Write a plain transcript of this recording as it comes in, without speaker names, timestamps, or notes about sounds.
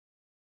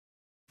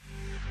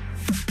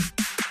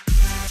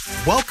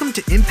Welcome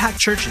to Impact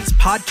Church's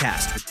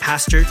podcast with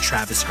Pastor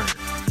Travis Hearn.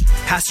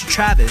 Pastor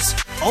Travis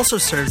also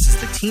serves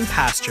as the team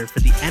pastor for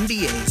the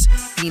NBA's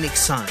Phoenix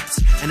Suns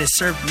and has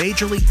served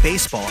Major League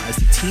Baseball as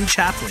the team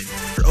chaplain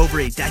for over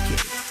a decade.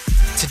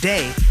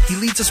 Today, he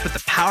leads us with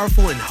a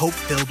powerful and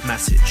hope-filled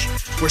message.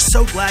 We're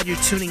so glad you're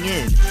tuning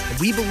in, and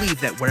we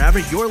believe that wherever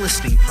you're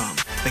listening from,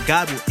 that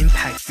God will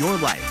impact your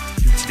life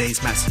through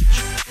today's message.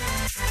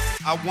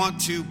 I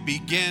want to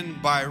begin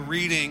by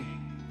reading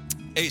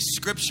a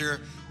scripture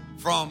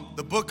from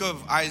the book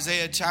of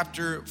Isaiah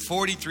chapter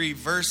 43,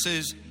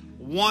 verses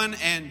 1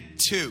 and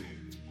 2.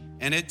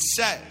 And it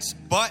says,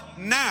 "But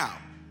now,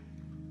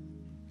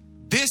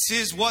 this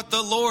is what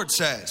the Lord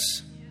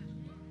says.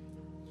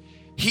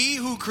 He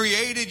who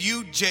created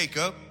you,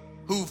 Jacob,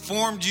 who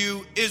formed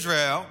you,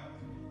 Israel,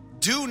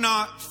 do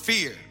not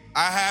fear.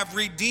 I have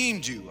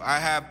redeemed you. I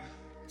have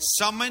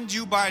summoned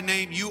you by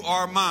name. You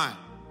are mine.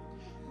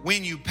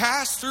 When you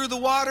pass through the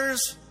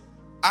waters,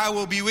 I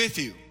will be with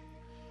you.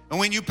 And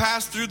when you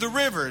pass through the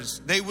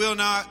rivers, they will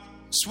not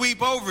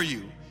sweep over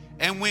you.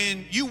 And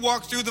when you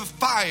walk through the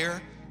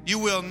fire, you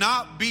will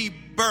not be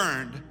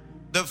burned.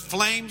 The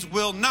flames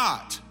will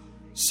not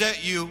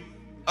set you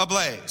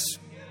ablaze."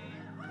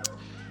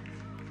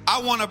 I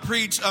want to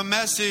preach a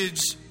message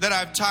that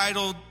I've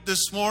titled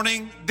this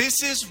morning,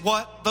 "This is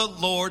what the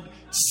Lord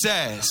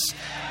says."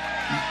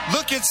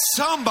 Look at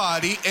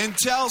somebody and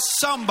tell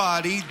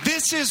somebody,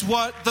 this is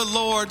what the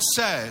Lord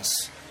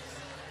says.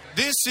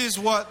 This is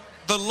what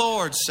the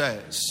Lord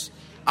says.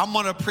 I'm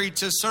going to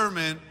preach a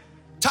sermon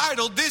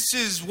titled, "This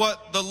is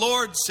what the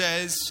Lord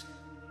says,"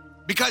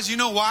 because you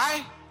know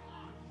why?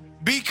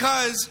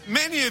 Because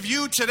many of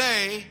you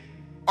today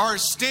are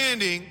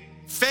standing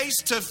face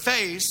to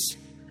face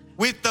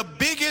with the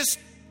biggest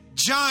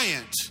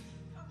giant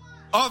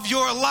of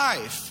your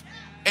life.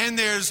 And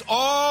there's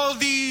all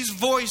these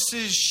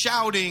voices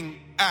shouting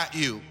at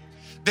you.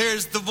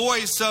 There's the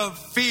voice of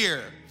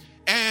fear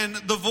and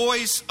the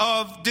voice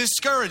of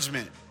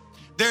discouragement.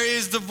 There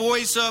is the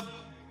voice of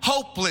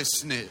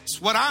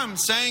hopelessness. What I'm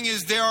saying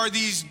is there are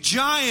these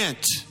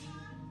giant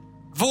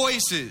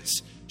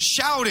voices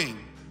shouting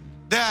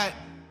that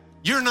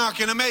you're not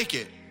going to make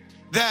it,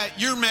 that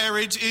your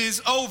marriage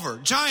is over.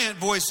 Giant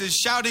voices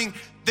shouting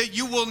that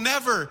you will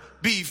never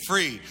be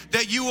free,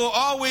 that you will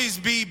always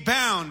be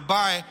bound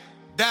by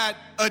that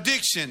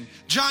addiction.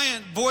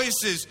 Giant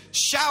voices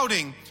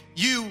shouting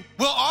you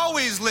will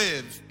always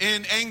live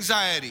in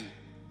anxiety.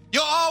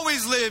 You'll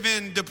always live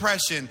in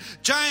depression.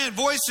 Giant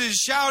voices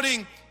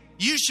shouting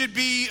you should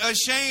be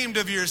ashamed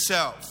of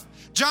yourself.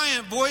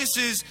 Giant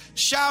voices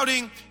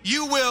shouting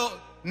you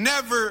will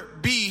never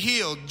be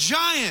healed.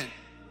 Giant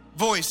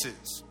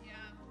voices.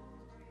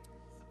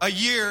 A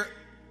year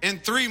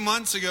and 3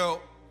 months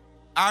ago,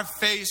 I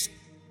faced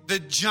the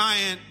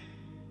giant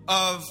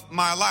of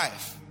my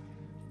life.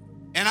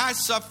 And I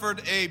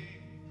suffered a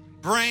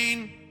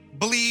brain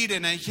bleed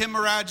and a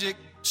hemorrhagic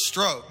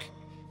stroke.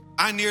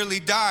 I nearly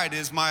died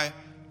as my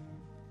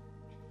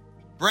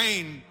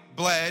brain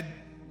bled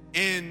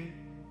in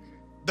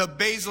the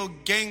basal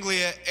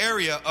ganglia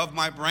area of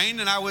my brain.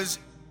 And I was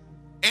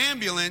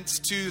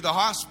ambulanced to the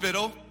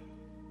hospital.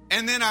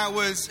 And then I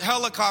was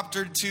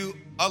helicoptered to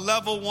a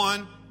level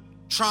 1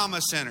 trauma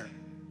center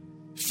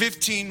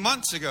 15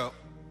 months ago.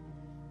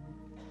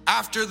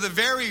 After the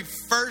very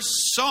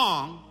first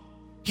song,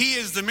 "He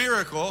is the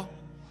Miracle,"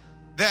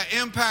 that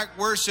Impact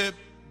Worship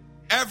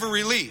ever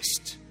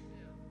released,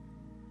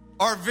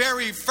 our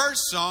very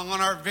first song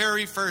on our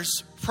very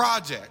first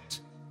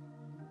project,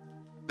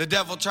 the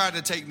devil tried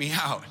to take me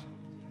out.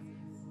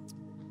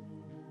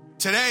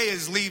 Today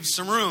is "Leave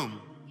Some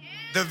Room,"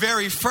 the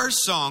very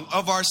first song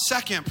of our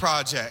second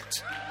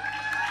project.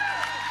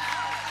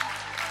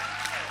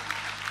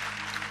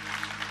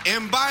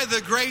 And by the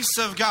grace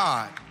of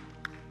God,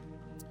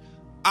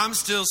 I'm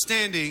still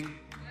standing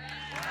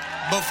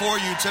before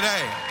you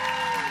today.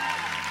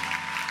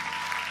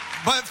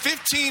 But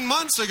 15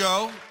 months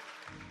ago,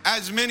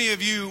 as many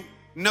of you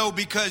know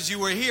because you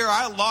were here,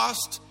 I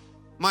lost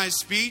my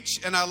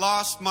speech and I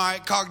lost my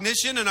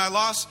cognition and I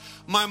lost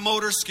my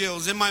motor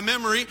skills. In my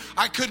memory,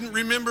 I couldn't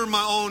remember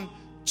my own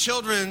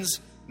children's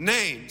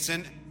names.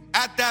 And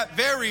at that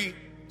very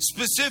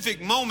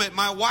specific moment,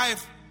 my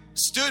wife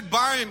stood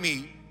by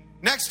me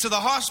next to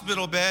the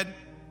hospital bed,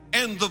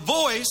 and the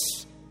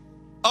voice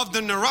of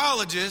the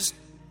neurologist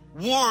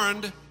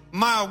warned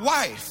my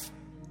wife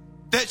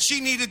that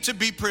she needed to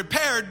be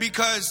prepared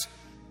because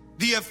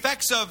the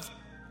effects of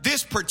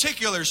this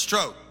particular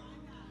stroke,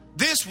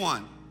 this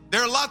one,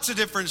 there are lots of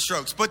different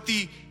strokes, but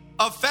the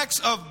effects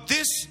of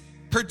this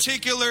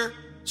particular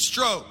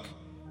stroke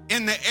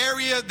in the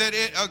area that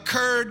it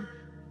occurred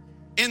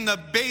in the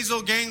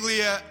basal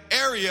ganglia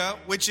area,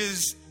 which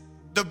is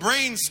the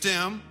brain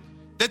stem,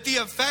 that the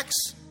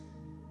effects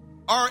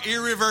are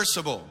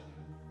irreversible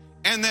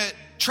and that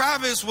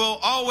Travis will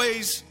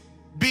always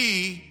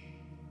be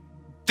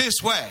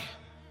this way.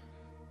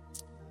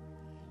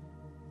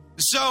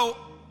 So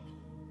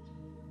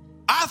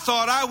I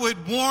thought I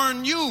would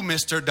warn you,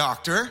 Mr.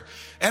 Doctor,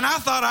 And I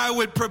thought I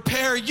would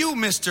prepare you,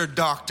 Mr.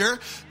 Doctor,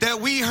 that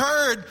we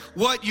heard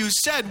what you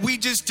said. We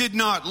just did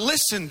not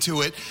listen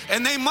to it.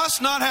 And they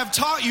must not have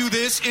taught you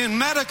this in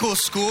medical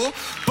school.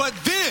 But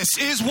this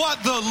is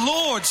what the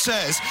Lord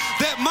says,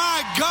 that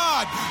my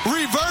God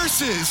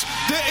reverses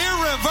the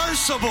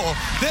irreversible,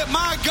 that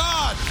my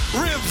God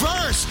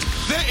reversed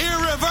the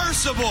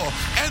irreversible.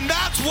 And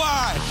that's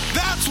why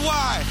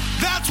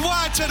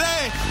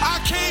today I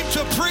came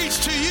to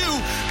preach to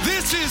you.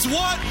 This is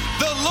what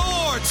the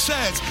Lord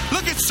says.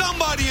 Look at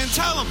somebody and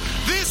tell them,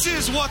 this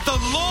is what the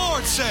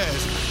Lord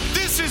says.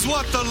 This is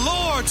what the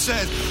Lord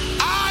says.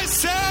 I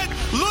said,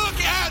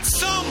 look at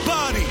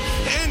somebody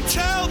and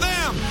tell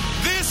them,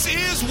 this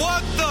is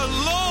what the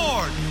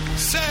Lord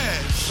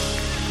says.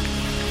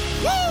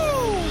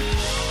 Woo!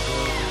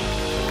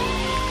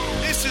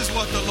 This is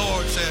what the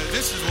Lord says.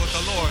 This is what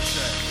the Lord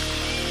says.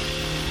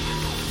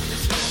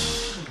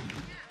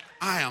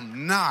 I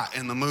am not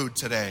in the mood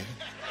today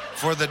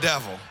for the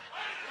devil.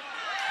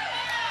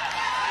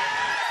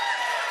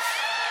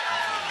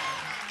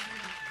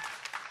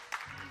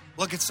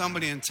 Look at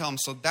somebody and tell them,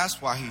 so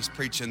that's why he's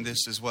preaching,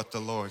 this is what the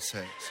Lord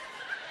says.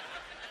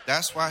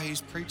 That's why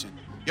he's preaching.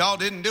 Y'all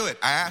didn't do it.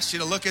 I asked you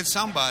to look at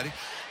somebody,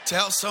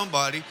 tell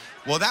somebody,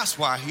 well, that's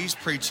why he's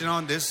preaching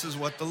on this is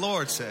what the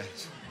Lord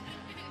says.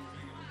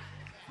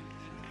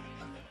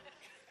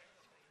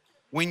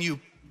 When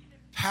you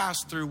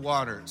pass through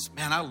waters,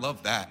 man, I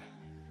love that.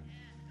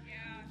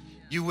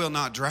 You will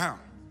not drown.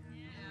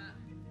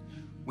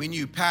 When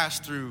you pass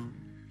through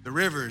the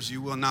rivers,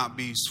 you will not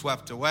be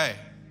swept away.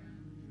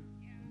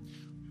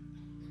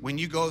 When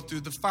you go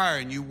through the fire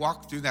and you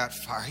walk through that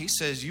fire, he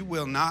says you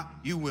will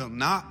not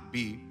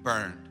be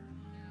burned.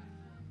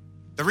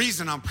 The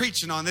reason I'm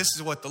preaching on this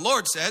is what the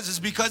Lord says is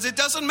because it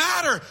doesn't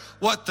matter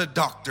what the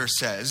doctor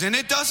says, and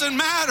it doesn't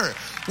matter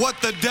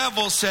what the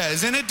devil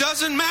says, and it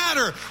doesn't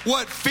matter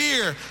what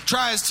fear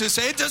tries to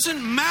say. It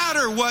doesn't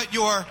matter what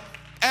your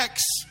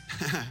ex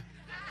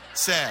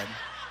said.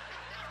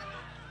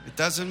 It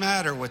doesn't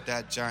matter what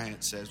that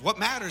giant says. What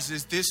matters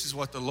is this is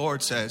what the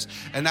Lord says.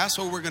 And that's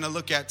what we're going to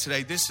look at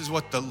today. This is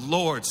what the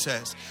Lord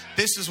says.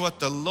 This is what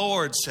the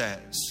Lord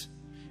says.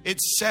 It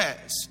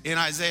says in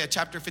Isaiah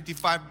chapter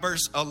 55,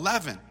 verse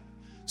 11,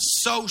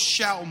 so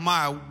shall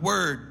my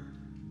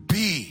word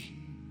be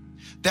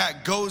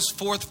that goes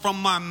forth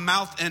from my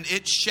mouth, and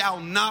it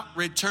shall not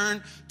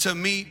return to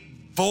me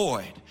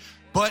void,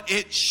 but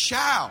it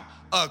shall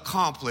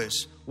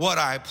accomplish what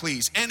I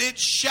please, and it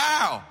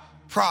shall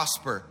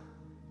prosper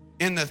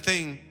in the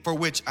thing for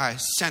which I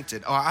sent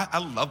it. Oh, I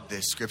love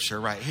this scripture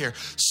right here.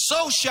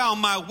 So shall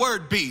my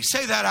word be.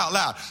 Say that out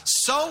loud.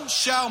 So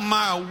shall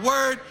my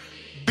word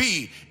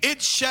be.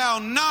 It shall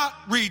not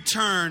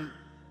return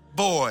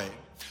void.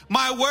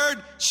 My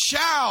word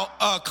shall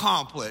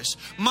accomplish.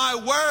 My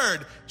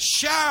word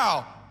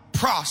shall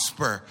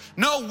prosper.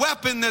 No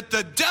weapon that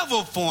the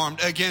devil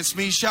formed against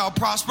me shall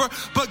prosper.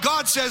 But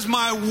God says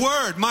my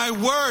word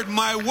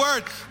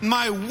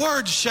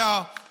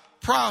shall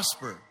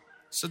prosper.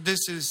 So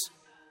this is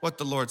what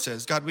the Lord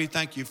says. God, we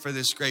thank you for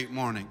this great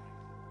morning.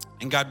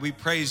 And God, we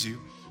praise you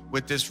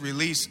with this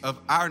release of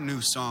our new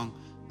song,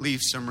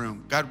 Leave Some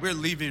Room. God, we're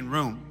leaving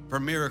room for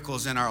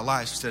miracles in our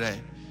lives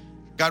today.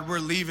 God, we're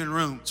leaving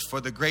rooms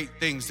for the great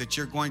things that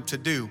you're going to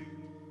do.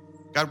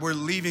 God, we're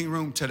leaving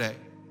room today.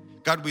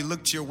 God, we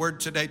look to your word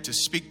today to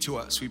speak to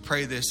us. We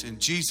pray this in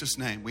Jesus'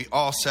 name. We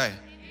all say,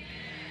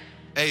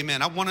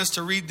 amen. I want us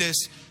to read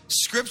this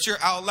scripture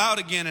out loud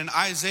again in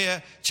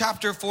Isaiah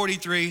chapter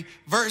 43,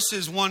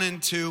 verses 1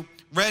 and 2.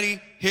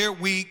 Ready? Here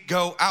we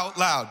go out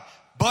loud.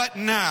 But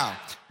now,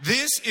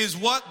 this is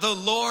what the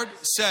Lord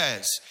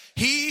says.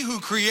 He who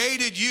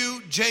created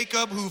you,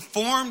 Jacob, who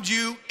formed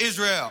you,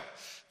 Israel.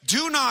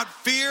 Do not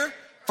fear,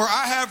 for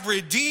I have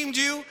redeemed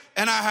you,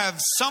 and I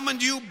have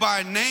summoned you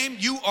by name.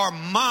 You are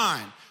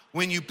mine.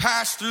 When you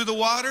pass through the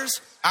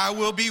waters, I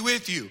will be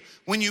with you.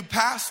 When you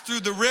pass through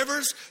the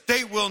rivers,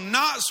 they will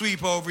not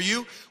sweep over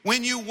you.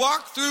 When you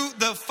walk through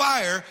the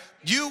fire,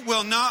 you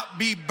will not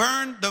be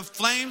burned. The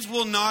flames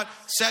will not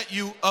set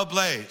you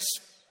ablaze.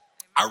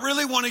 I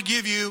really want to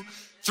give you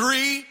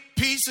 3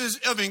 pieces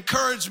of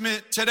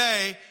encouragement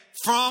today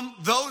from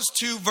those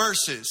 2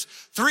 verses.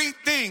 3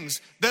 things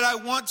that I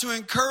want to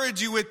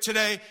encourage you with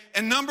today.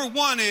 And number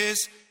 1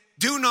 is,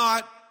 do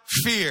not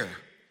fear.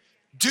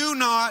 Do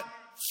not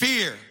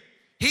fear.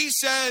 He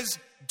says,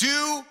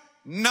 do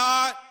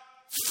not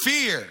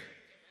fear.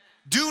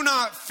 Do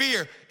not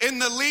fear. In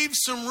the Leave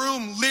Some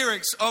Room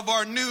lyrics of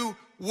our new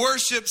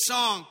worship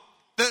song,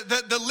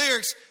 the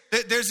lyrics,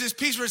 there's this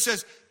piece where it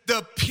says,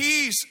 the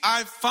peace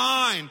I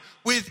find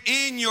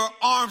within your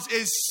arms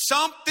is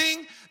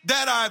something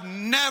that I've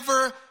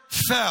never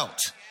felt.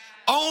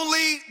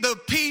 Only the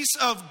peace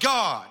of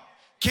God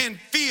can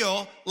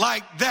feel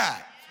like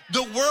that.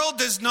 The world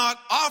does not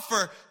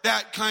offer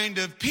that kind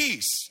of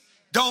peace.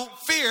 Don't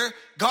fear.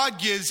 God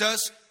gives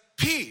us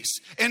peace.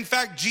 In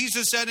fact,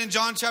 Jesus said in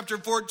John chapter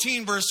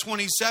 14, verse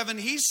 27,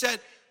 he said,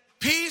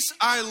 peace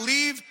I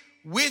leave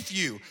with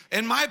you,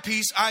 and my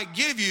peace I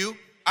give you.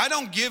 I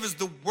don't give as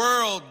the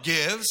world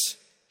gives.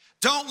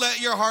 Don't let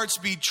your hearts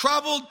be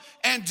troubled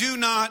and do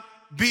not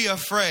be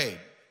afraid.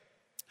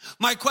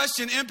 My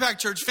question,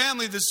 Impact Church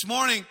family, this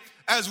morning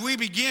as we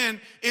begin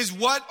is,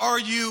 what are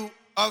you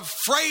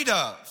afraid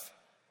of?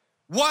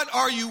 What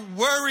are you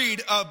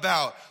worried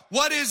about?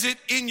 What is it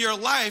in your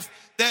life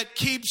that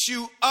keeps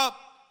you up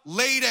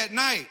late at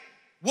night?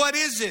 What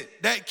is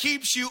it that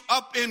keeps you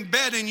up in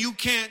bed and you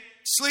can't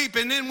sleep?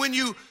 And then when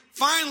you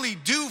finally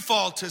do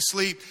fall to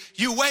sleep,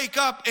 you wake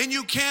up and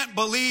you can't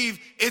believe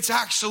it's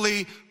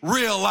actually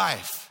real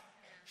life.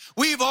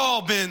 We've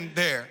all been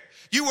there.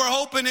 You were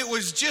hoping it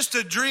was just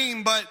a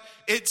dream, but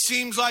it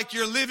seems like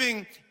you're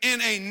living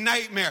in a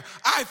nightmare.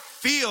 I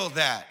feel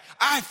that.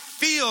 I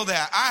feel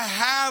that. I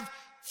have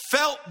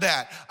felt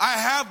that. I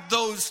have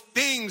those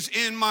things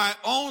in my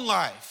own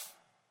life.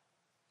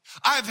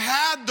 I've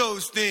had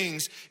those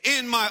things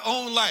in my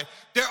own life.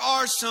 There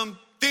are some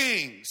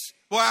things.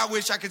 Well, I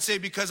wish I could say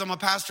because I'm a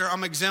pastor,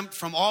 I'm exempt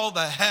from all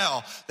the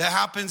hell that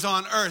happens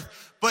on earth.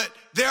 But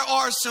there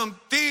are some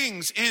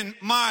things in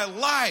my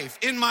life,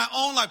 in my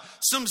own life,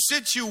 some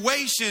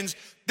situations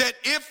that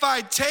if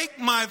I take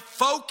my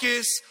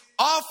focus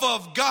off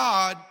of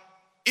God,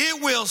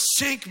 it will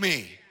sink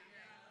me.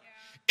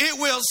 It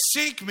will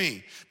sink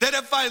me. That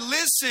if I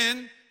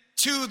listen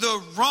to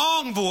the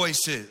wrong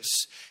voices,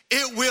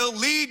 it will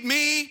lead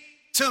me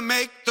to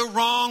make the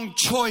wrong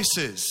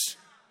choices.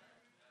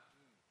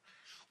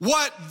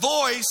 What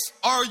voice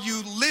are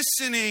you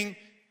listening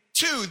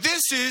to?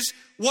 This is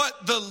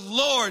what the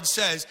Lord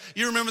says.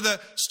 You remember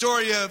the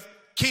story of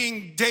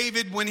King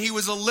David when he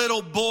was a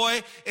little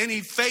boy and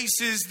he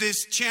faces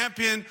this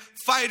champion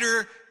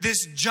fighter,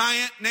 this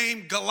giant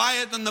named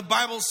Goliath. And the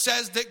Bible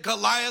says that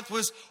Goliath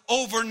was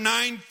over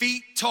 9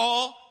 feet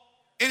tall.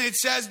 And it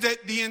says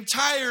that the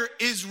entire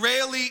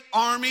Israeli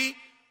army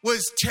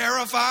was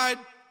terrified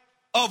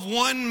of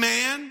one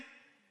man.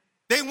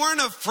 They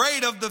weren't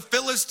afraid of the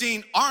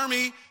Philistine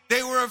army.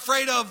 They were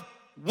afraid of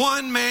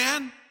one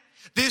man,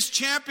 this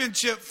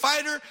championship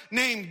fighter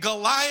named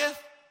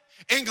Goliath.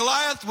 And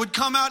Goliath would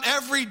come out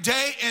every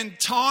day and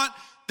taunt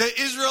the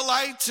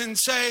Israelites and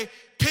say,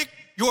 pick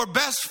your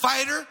best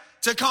fighter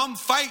to come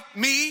fight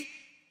me.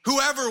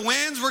 Whoever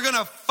wins, we're going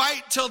to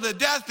fight till the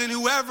death. And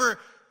whoever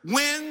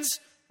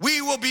wins,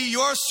 we will be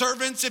your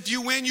servants. If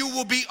you win, you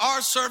will be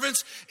our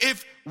servants.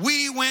 If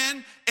we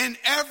win. And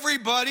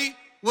everybody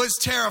was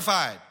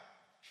terrified.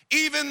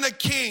 Even the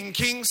king,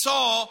 King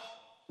Saul,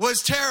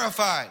 was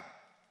terrified.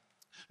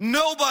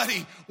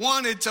 Nobody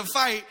wanted to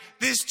fight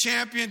this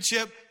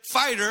championship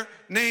fighter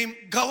named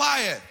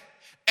Goliath.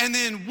 And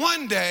then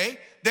one day,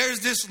 there's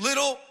this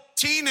little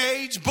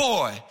teenage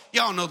boy.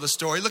 Y'all know the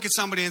story. Look at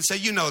somebody and say,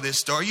 you know this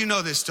story. You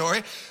know this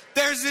story.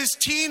 There's this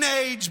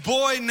teenage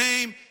boy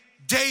named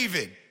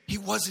David. He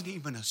wasn't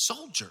even a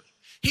soldier.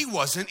 He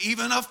wasn't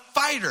even a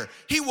fighter.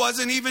 He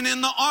wasn't even in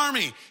the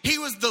army. He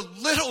was the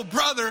little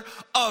brother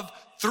of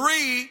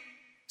 3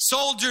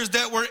 soldiers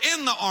that were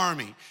in the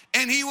army.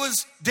 And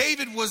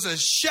David was a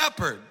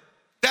shepherd.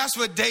 That's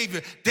what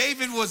David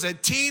was, a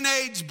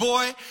teenage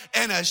boy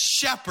and a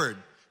shepherd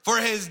for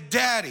his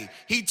daddy.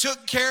 He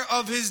took care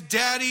of his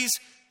daddy's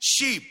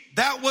sheep.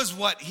 That was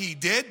what he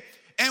did.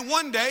 And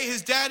one day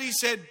his daddy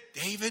said,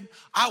 David,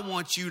 I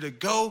want you to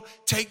go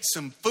take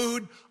some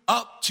food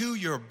up to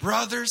your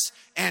brothers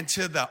and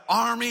to the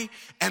army.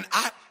 And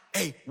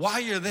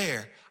while you're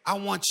there, I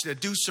want you to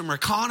do some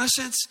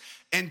reconnaissance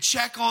and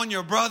check on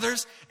your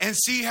brothers and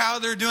see how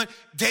they're doing.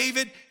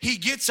 David, he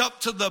gets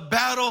up to the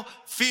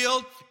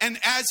battlefield, and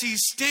as he's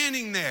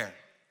standing there,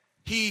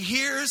 he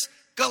hears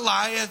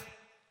Goliath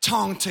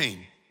taunting.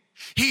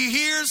 He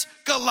hears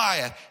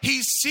Goliath.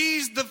 He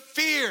sees the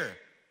fear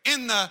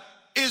in the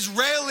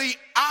Israeli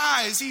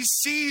eyes. He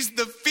sees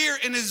the fear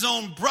in his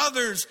own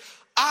brother's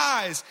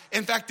eyes.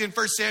 In fact, in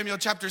 1 Samuel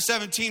chapter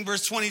 17,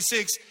 verse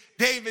 26,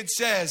 David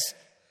says,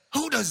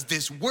 who does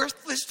this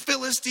worthless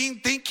Philistine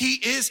think he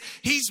is?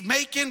 He's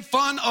making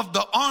fun of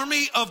the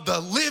army of the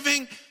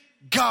living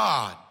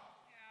God.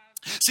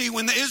 Yeah. See,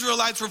 when the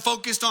Israelites were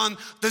focused on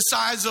the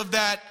size of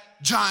that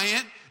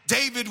giant,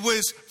 David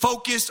was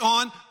focused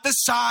on the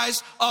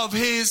size of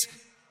his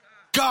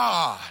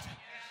God.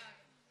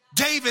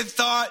 Yeah. David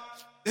thought,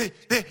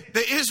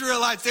 the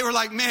Israelites, they were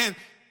like, man,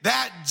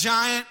 that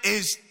giant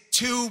is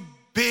too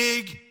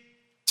big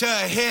to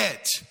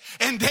hit.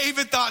 And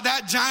David thought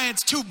that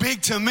giant's too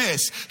big to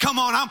miss. Come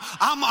on,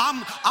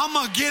 I'm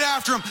gonna get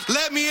after him.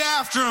 Let me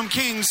after him,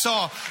 King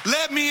Saul.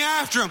 Let me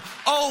after him.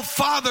 Oh,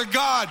 Father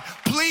God,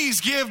 please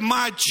give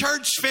my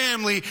church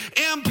family,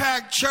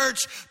 Impact Church,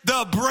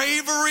 the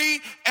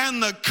bravery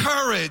and the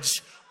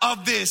courage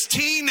of this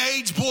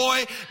teenage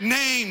boy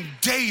named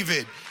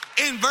David.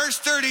 In verse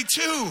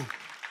 32,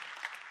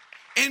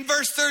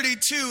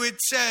 it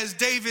says,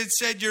 David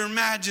said, Your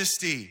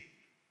Majesty,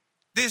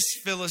 this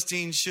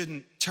Philistine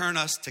shouldn't turn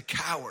us to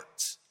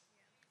cowards.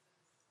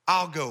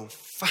 I'll go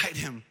fight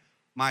him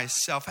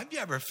myself. Have you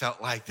ever felt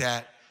like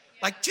that?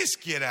 Like,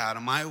 just get out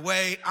of my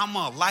way. I'm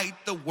going to light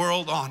the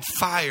world on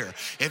fire.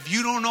 If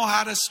you don't know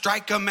how to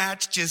strike a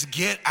match, just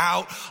get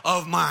out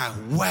of my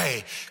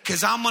way.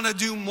 Because I'm going to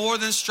do more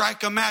than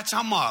strike a match.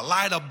 I'm going to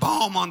light a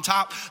bomb on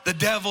top the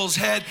devil's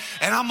head,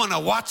 and I'm going to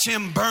watch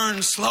him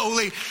burn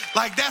slowly.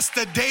 Like, that's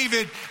the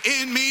David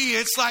in me.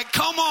 It's like,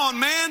 come on,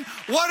 man.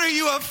 What are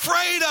you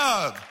afraid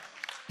of?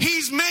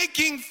 He's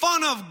making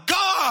fun of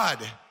God,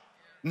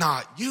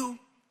 not you.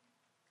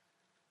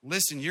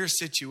 Listen, your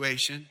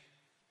situation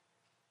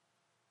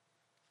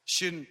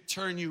shouldn't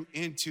turn you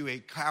into a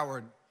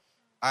coward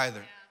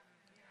either.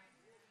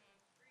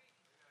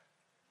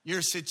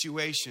 Your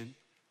situation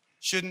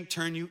shouldn't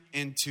turn you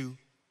into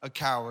a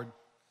coward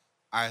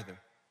either.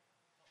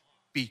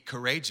 Be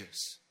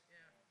courageous.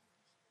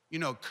 You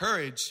know,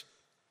 courage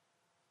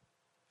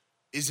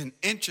is an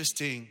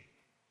interesting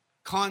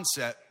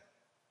concept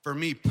for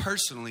me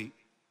personally,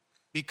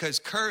 because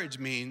courage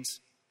means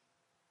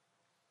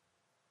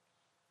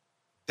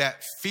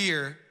that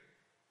fear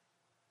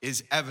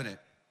is evident.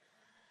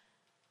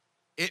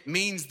 It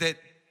means that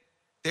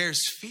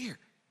there's fear.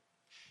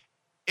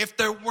 If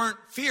there weren't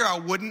fear, I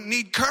wouldn't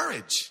need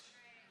courage.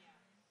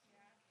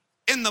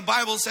 And the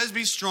Bible says,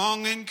 be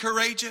strong and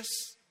courageous.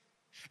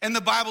 And the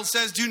Bible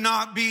says, do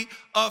not be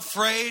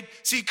afraid.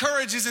 See,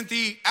 courage isn't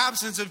the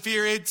absence of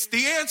fear. It's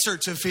the answer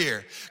to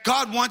fear.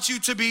 God wants you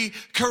to be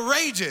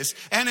courageous.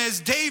 And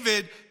as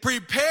David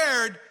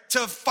prepared to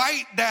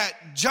fight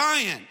that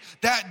giant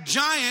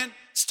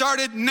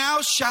started now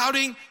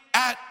shouting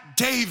at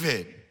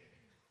David.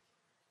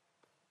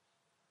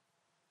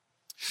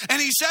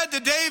 And he said to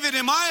David,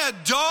 am I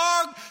a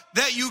dog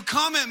that you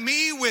come at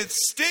me with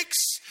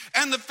sticks?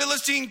 And the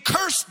Philistine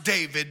cursed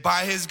David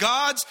by his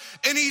gods.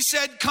 And he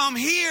said, come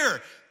here,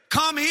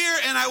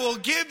 and I will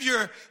give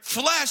your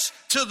flesh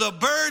to the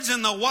birds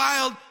and the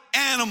wild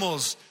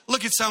animals.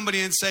 Look at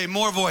somebody and say,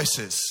 more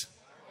voices.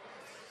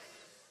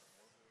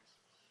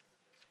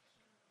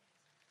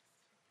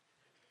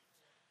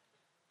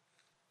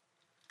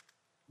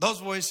 Those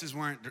voices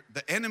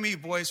the enemy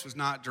voice was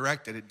not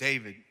directed at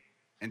David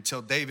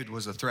until David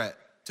was a threat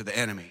to the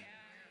enemy.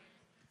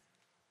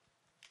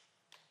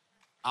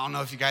 I don't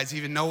know if you guys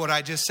even know what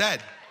I just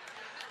said.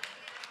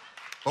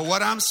 But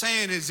what I'm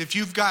saying is, if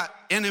you've got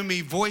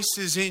enemy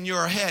voices in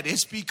your head,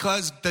 it's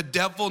because the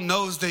devil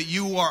knows that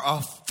you are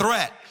a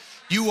threat.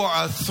 You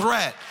are a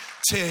threat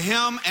to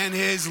him and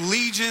his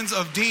legions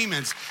of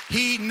demons.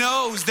 He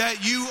knows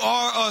that you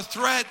are a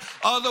threat.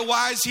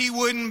 Otherwise, he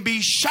wouldn't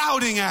be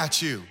shouting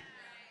at you.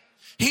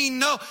 He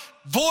knows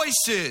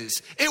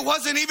voices. It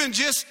wasn't even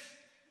just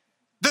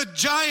the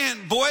giant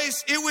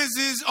voice. It was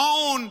his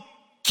own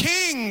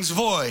king's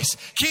voice.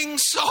 King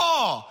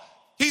Saul.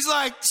 He's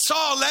like,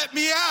 Saul, let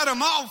me at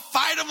him. I'll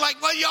fight him.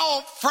 Like, what y'all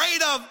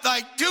afraid of?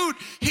 Like, dude,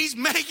 he's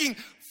making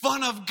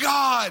fun of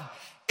God.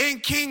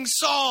 And King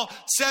Saul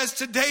says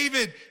to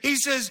David, he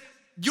says,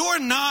 you're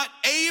not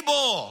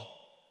able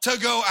to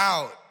go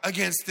out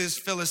against this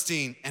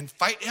Philistine and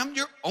fight him.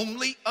 You're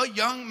only a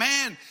young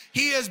man.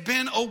 He has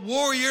been a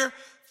warrior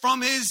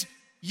from his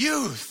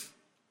youth.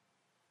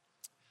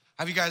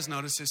 Have you guys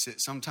noticed this? That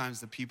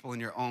sometimes the people in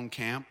your own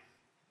camp.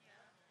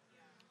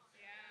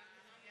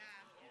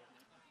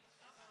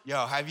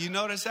 Yo, have you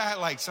noticed that?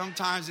 Like,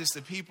 sometimes it's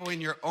the people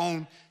in your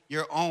own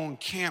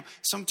camp.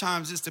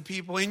 Sometimes it's the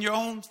people in your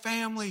own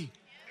family.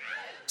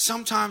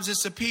 Sometimes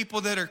it's the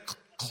people that are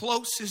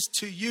closest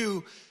to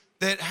you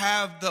that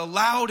have the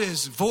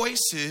loudest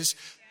voices,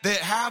 that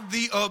have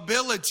the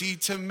ability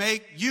to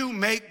make you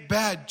make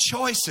bad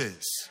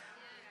choices.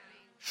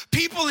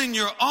 People in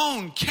your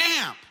own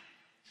camp.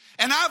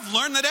 And I've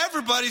learned that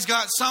everybody's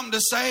got something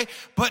to say,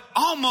 but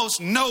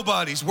almost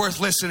nobody's worth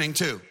listening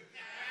to.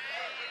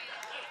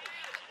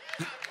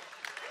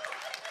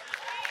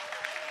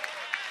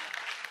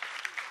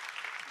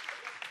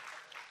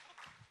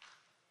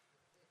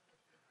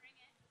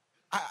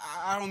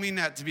 I don't mean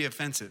that to be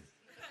offensive.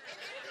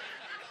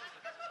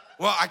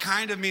 Well, I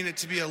kind of mean it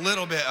to be a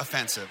little bit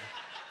offensive.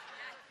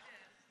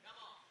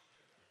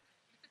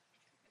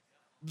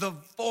 The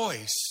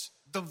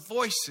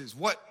voices,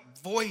 what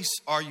voice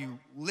are you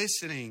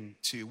listening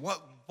to?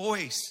 What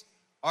voice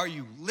are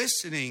you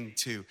listening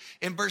to?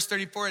 In verse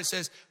 34, it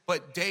says,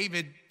 but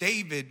David,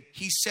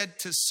 he said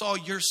to Saul,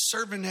 your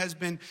servant has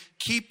been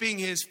keeping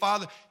his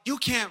father. You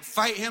can't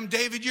fight him,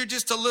 David. You're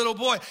just a little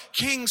boy.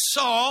 King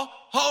Saul,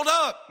 hold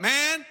up,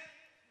 man.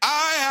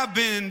 I have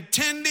been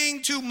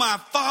tending to my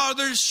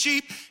father's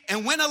sheep.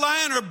 And when a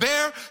lion or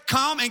bear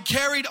come and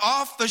carried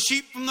off the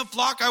sheep from the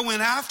flock, I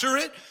went after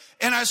it.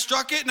 And I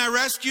struck it and I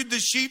rescued the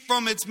sheep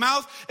from its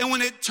mouth. And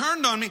when it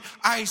turned on me,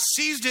 I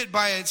seized it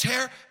by its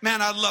hair.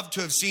 Man, I'd love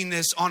to have seen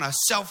this on a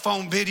cell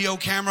phone video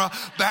camera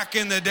back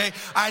in the day.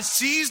 I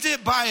seized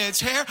it by its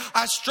hair.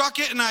 I struck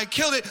it and I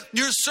killed it.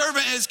 Your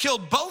servant has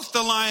killed both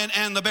the lion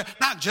and the bear.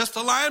 Not just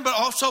the lion, but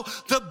also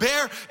the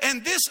bear.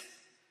 And this,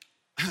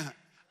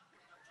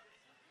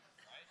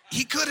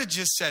 he could have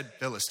just said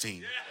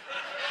Philistine.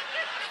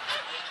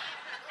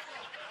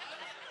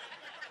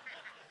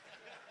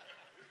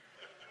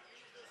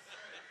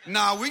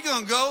 Nah, we're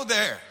going to go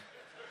there.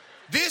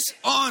 this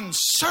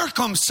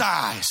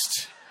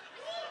uncircumcised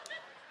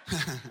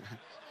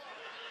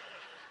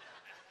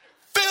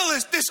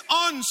this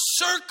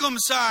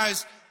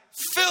uncircumcised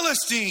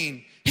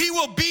Philistine, he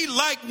will be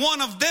like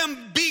one of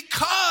them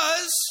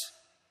because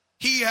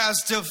he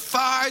has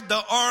defied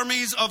the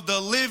armies of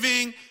the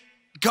living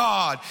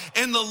God.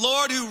 And the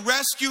Lord who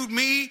rescued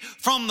me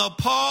from the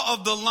paw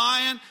of the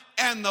lion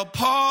and the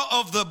paw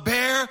of the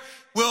bear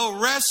will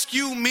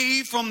rescue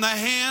me from the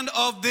hand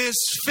of this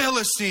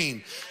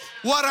Philistine.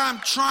 What I'm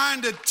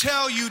trying to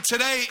tell you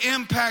today,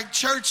 Impact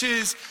Church,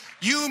 is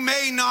you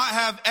may not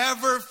have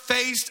ever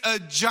faced a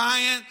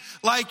giant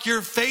like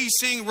you're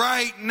facing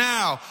right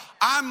now.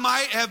 I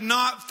might have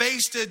not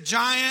faced a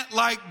giant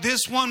like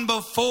this one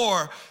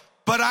before,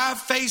 but I've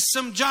faced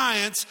some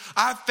giants.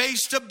 I've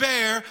faced a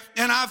bear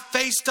and I've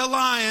faced a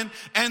lion,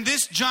 and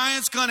this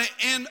giant's gonna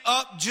end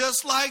up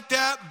just like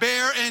that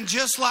bear and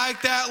just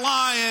like that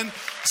lion,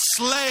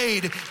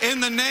 slayed in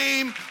the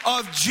name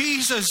of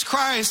Jesus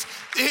Christ.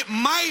 It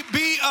might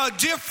be a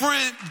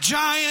different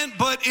giant,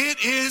 but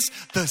it is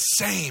the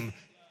same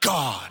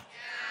God.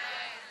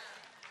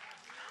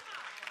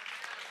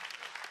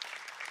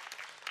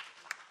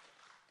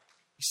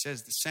 He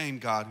says, the same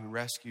God who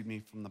rescued me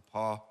from the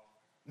paw.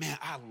 Man,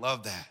 I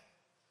love that.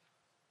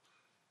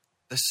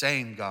 The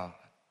same God.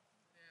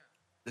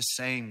 The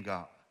same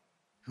God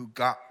who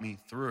got me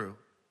through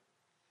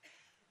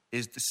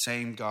is the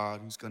same God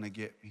who's going to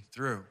get me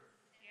through.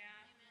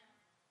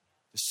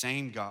 The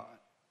same God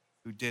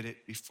who did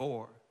it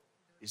before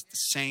is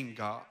the same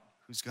God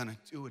who's going to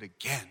do it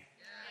again.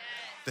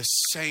 The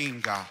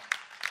same God.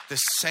 The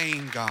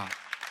same God.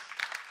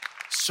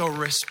 So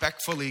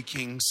respectfully,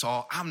 King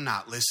Saul, I'm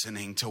not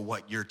listening to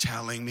what you're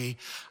telling me.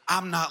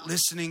 I'm not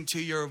listening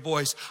to your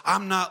voice.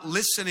 I'm not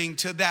listening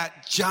to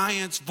that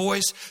giant's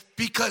voice,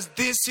 because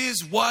this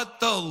is what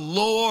the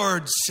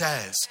Lord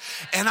says.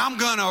 And I'm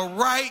going to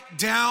write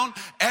down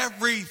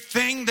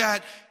everything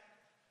that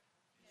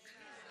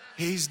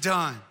he's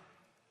done.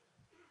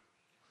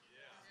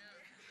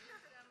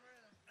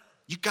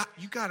 You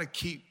got to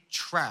keep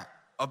track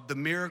of the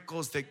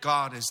miracles that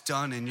God has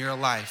done in your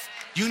life.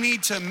 You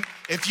need to,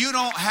 if you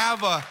don't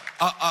have a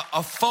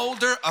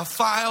folder, a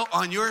file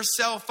on your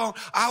cell phone,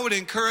 I would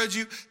encourage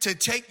you to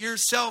take your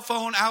cell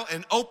phone out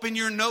and open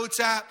your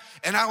notes app.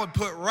 And I would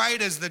put right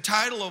as the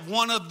title of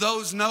one of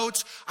those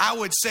notes, I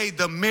would say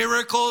the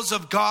miracles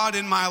of God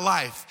in my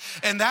life.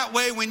 And that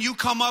way, when you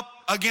come up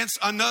against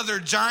another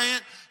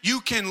giant,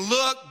 you can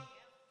look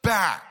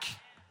back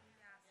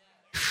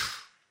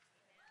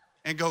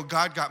and go,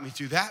 God got me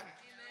through that.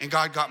 And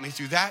God got me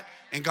through that,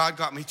 and God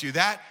got me through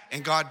that,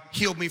 and God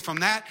healed me from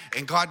that,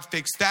 and God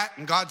fixed that,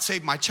 and God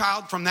saved my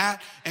child from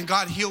that, and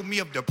God healed me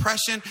of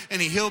depression,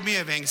 and he healed me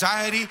of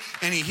anxiety,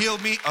 and he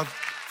healed me of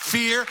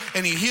fear,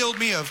 and he healed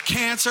me of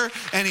cancer,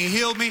 and he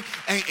healed me,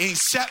 and he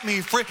set me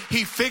free.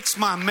 He fixed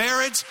my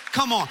marriage.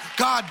 Come on,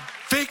 God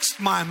fixed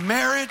my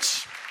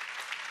marriage.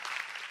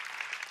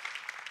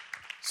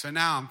 So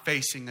now I'm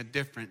facing a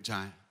different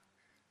giant,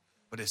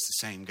 but it's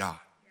the same God.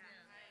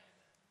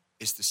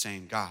 It's the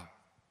same God.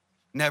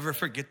 Never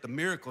forget the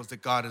miracles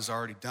that God has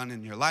already done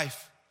in your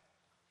life.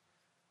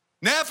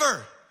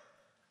 Never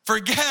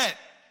forget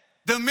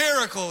the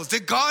miracles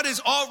that God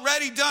has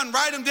already done.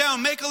 Write them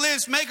down, make a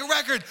list, make a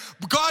record.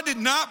 God did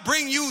not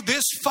bring you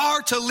this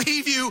far to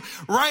leave you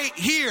right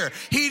here.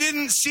 He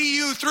didn't see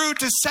you through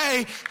to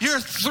say you're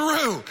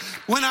through.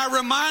 When I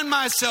remind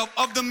myself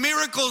of the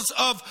miracles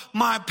of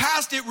my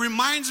past, it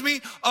reminds me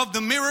of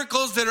the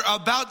miracles that are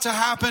about to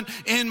happen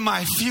in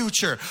my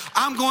future.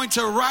 I'm going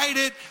to write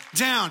it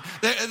down.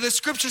 The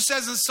scripture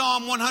says in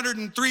Psalm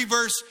 103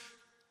 verse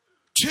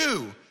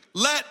 2,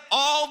 let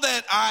all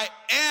that I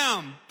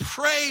am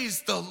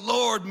praise the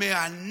Lord. May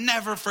I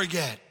never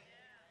forget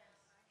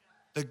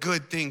the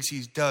good things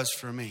he does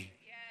for me.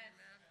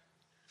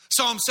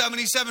 Psalm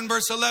 77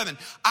 verse 11,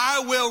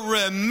 I will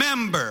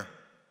remember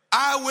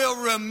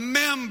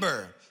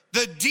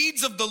the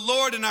deeds of the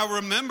Lord, and I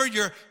remember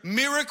your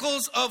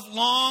miracles of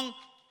long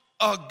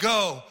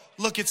ago.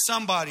 Look at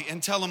somebody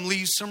and tell them,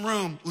 leave some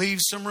room, leave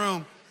some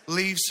room,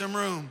 leave some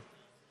room.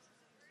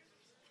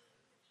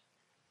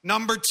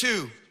 Number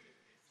 2,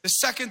 the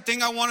second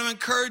thing I want to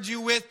encourage you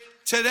with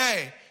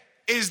today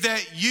is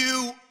that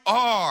you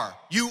are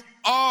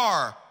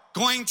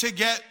going to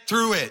get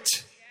through it.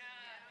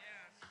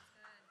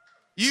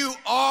 You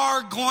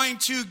are going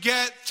to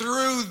get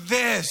through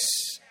this.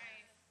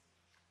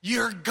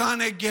 You're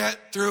gonna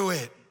get through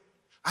it.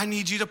 I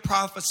need you to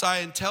prophesy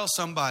and tell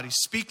somebody,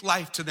 speak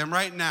life to them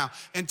right now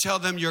and tell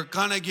them you're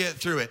gonna get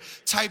through it.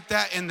 Type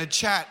that in the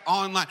chat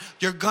online.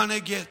 You're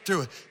gonna get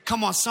through it.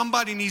 Come on,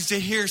 somebody needs to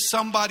hear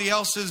somebody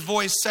else's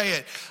voice say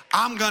it.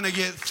 I'm gonna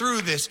get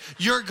through this.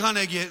 You're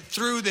gonna get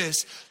through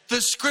this.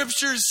 The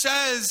scripture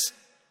says,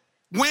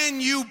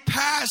 when you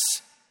pass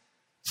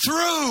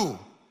through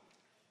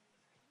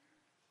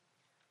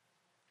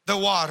the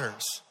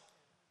waters.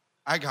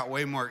 I got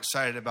way more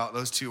excited about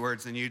those two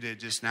words than you did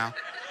just now.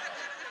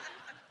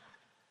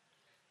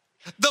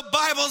 The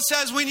Bible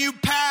says when you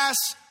pass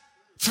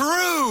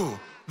through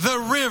the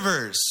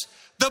rivers.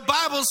 The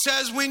Bible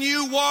says when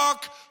you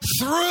walk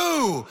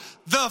through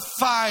the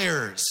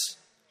fires.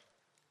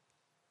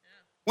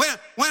 When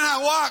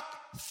I walk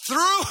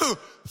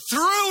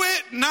through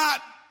it,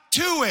 not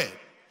to it.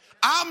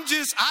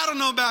 I don't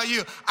know about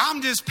you.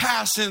 I'm just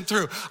passing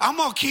through. I'm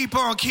going to keep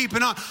on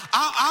keeping on.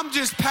 I'm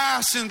just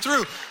passing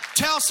through.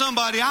 Tell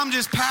somebody, I'm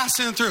just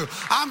passing through.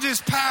 I'm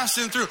just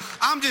passing through.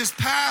 I'm just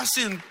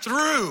passing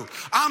through.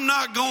 I'm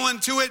not going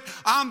to it.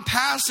 I'm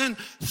passing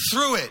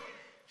through it.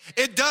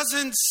 It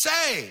doesn't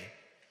say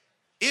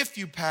if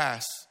you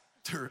pass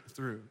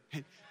through.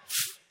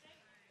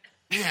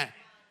 Man,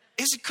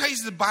 isn't it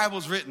crazy the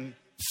Bible's written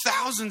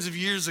thousands of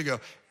years ago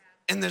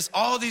and there's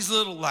all these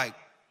little like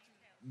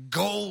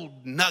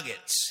gold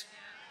nuggets.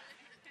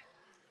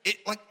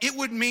 It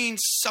would mean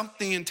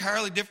something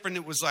entirely different.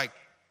 It was like,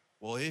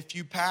 well, if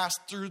you pass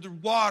through the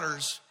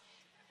waters,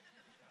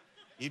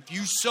 if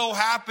you so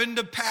happen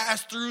to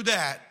pass through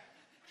that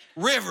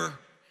river,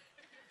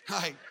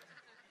 like,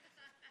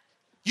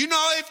 you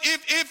know,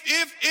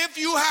 if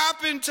you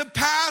happen to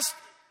pass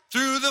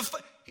through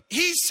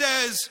he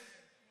says,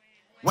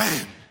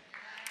 when.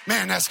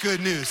 Man, that's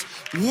good news.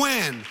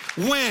 When,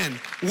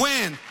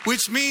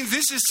 which means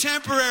this is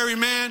temporary,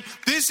 man.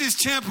 This is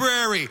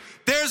temporary.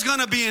 There's going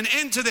to be an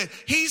end to this.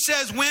 He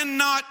says, when,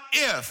 not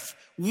if.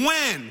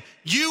 When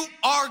you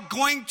are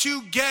going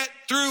to get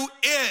through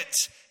it.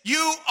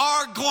 You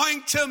are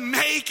going to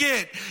make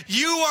it.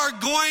 You are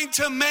going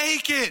to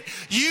make it.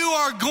 You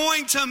are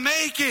going to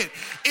make it.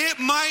 It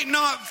might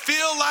not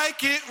feel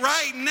like it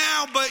right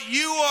now, but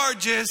you are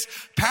just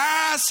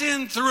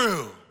passing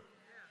through.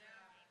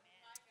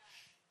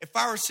 If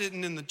I were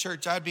sitting in the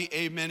church, I'd be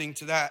amening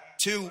to that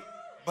too.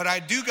 But I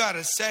do got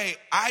to say,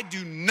 I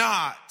do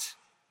not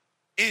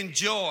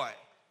enjoy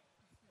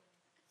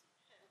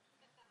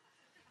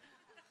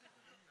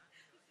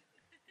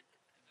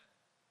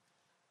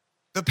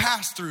the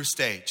pass-through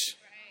stage.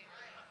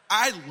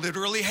 I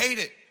literally hate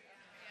it.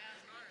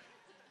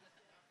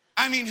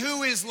 I mean,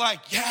 who is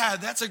like, yeah,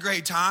 that's a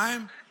great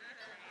time?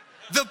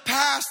 The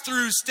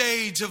pass-through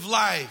stage of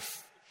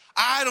life.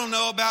 I don't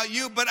know about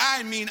you, but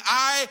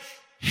I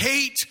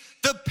hate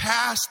the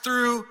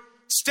pass-through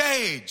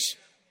stage.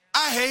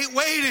 I hate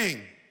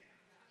waiting.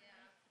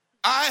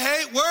 I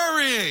hate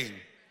worrying.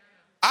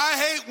 I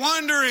hate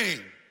wondering.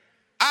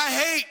 I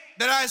hate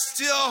that I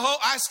still hope.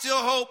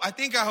 I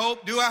think I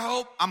hope. Do I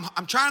hope?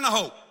 I'm trying to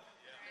hope.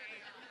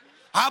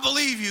 I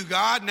believe you,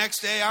 God.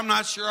 Next day, I'm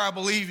not sure I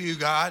believe you,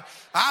 God.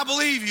 I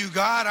believe you,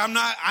 God.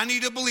 I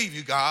need to believe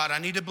you, God. I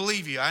need to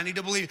believe you. I need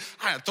to believe.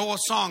 I need to throw a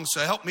song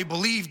to help me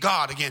believe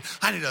God again.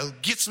 I need to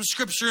get some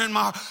scripture in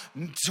my,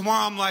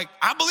 tomorrow I'm like,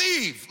 I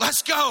believe.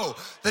 Let's go.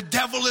 The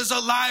devil is a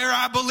liar.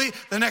 I believe.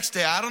 The next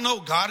day, I don't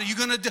know, God, are you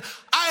going to do?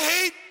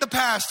 I hate the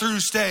pass-through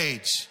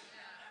stage.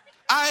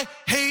 I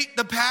hate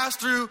the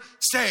pass-through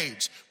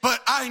stage. But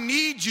I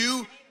need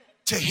you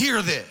to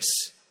hear this.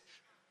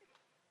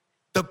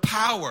 The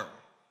power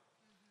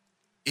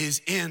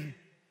is in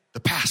the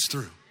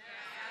pass-through.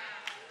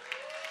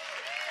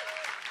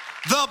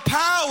 The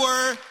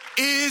power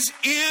is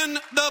in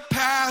the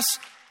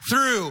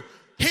pass-through.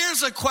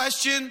 Here's a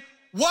question.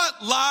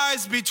 What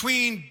lies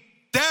between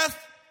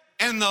death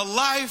and the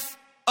life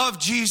of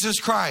Jesus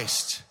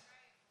Christ?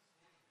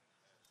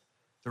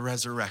 The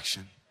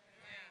resurrection.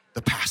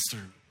 The pass-through.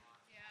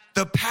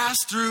 The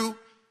pass-through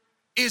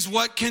is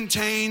what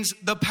contains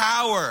the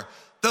power.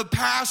 The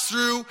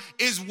pass-through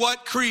is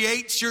what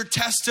creates your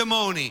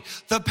testimony.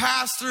 The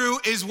pass-through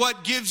is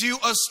what gives you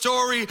a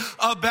story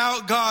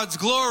about God's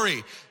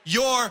glory.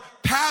 Your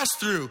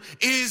pass-through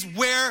is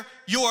where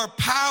your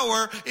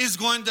power is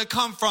going to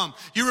come from.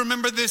 You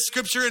remember this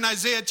scripture in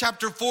Isaiah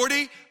chapter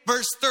 40,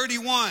 verse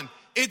 31.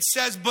 It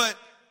says, but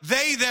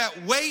they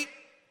that wait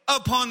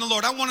upon the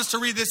Lord. I want us to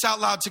read this out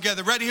loud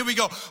together. Ready? Here we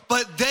go.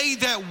 But they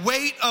that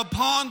wait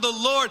upon the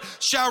Lord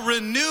shall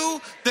renew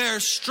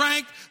their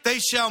strength. They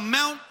shall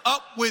mount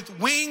up with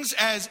wings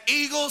as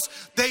eagles.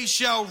 They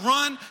shall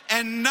run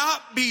and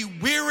not be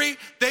weary.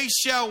 They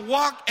shall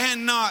walk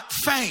and not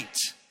faint.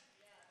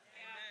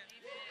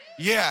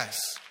 Yes.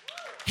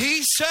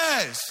 He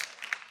says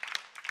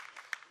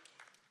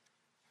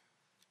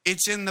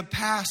it's in the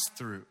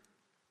pass-through.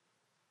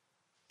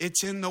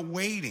 It's in the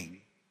waiting.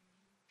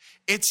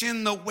 It's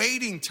in the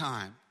waiting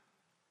time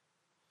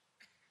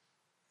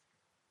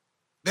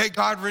that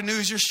God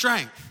renews your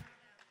strength.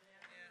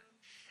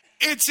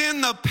 It's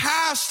in the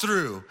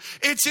pass-through.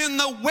 It's in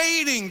the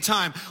waiting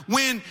time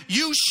when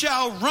you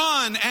shall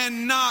run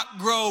and not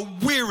grow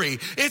weary.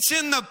 It's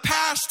in the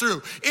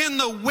pass-through, in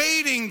the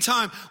waiting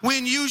time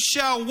when you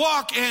shall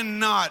walk and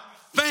not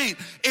faint.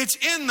 It's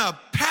in the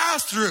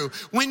pass-through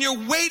when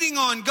you're waiting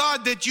on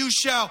God that you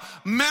shall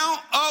mount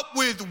up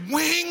with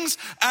wings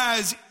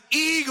as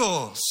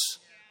eagles.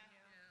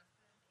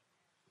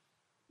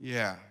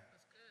 Yeah.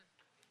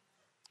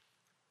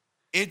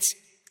 It's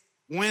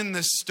when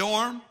the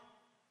storm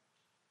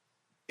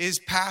is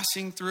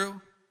passing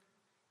through.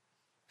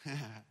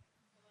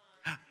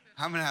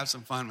 I'm going to have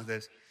some fun with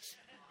this.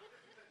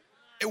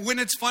 When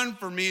it's fun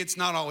for me, it's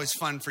not always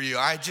fun for you.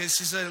 Just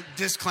as a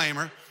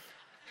disclaimer.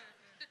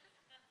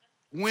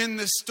 When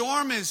the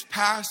storm is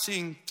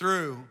passing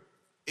through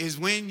is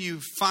when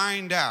you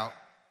find out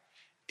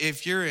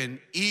if you're an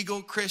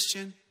eagle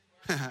Christian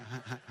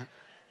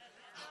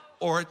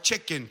or a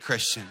chicken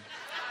Christian.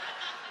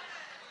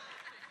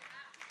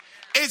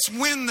 It's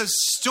when the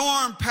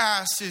storm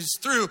passes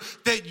through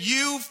that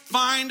you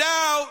find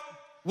out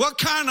what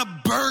kind of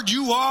bird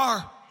you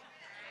are.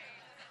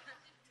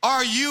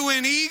 Are you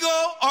an eagle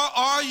or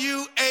are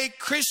you a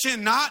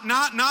Christian? Not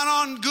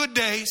on good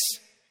days.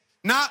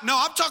 No,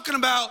 I'm talking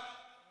about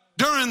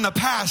during the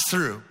pass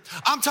through.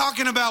 I'm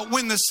talking about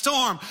when the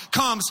storm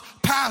comes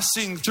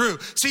passing through.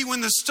 See,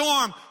 when the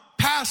storm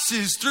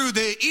passes through,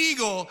 the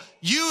eagle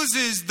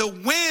uses the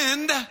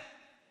wind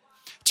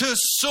to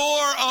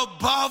soar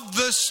above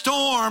the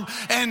storm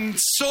and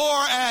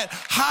soar at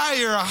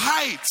higher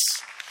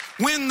heights.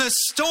 When the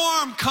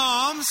storm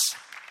comes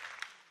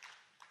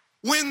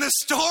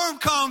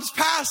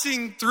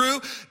passing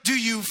through, do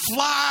you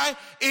fly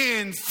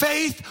in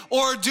faith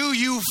or do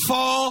you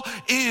fall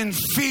in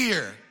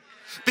fear?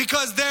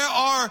 Because there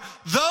are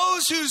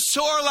those who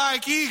soar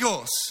like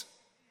eagles,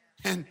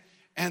 and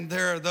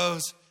there are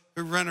those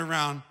who run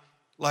around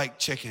like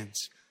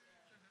chickens.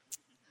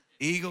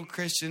 Eagle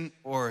Christian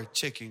or a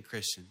chicken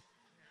Christian?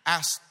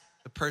 Ask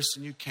the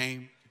person you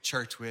came to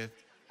church with,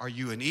 are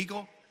you an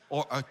eagle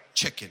or a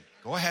chicken?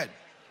 Go ahead.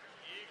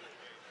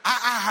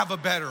 I have a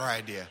better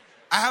idea.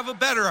 I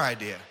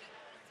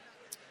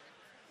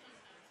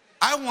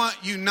want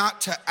you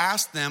not to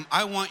ask them.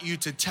 I want you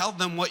to tell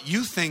them what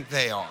you think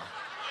they are.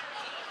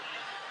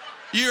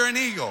 You're an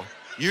eagle.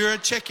 You're a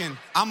chicken.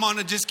 I'm going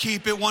to just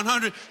keep it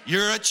 100.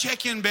 You're a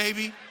chicken,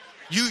 baby.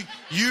 You're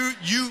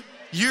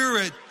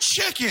a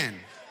chicken.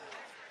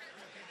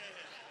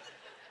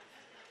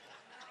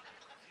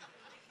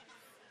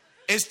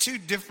 It's two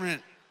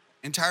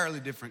entirely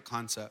different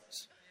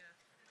concepts.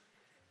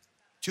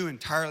 Two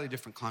entirely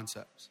different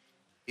concepts.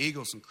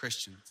 Eagles and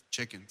Christians,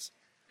 chickens.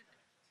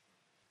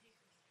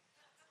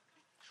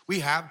 We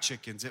have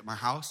chickens at my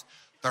house.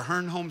 The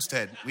Hearn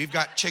Homestead, we've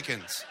got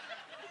chickens.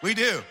 We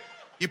do.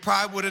 You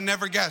probably would have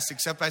never guessed,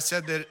 except I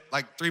said that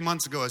like 3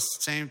 months ago. It's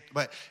the same.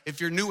 But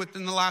if you're new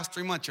within the last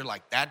 3 months, you're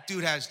like, that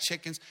dude has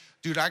chickens.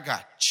 Dude, I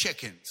got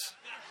chickens.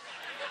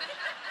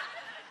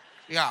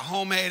 You got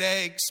homemade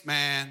eggs,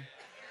 man.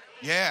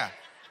 Yeah.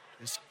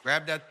 Just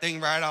grab that thing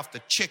right off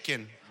the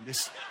chicken and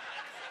just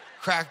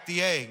crack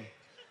the egg.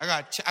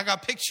 I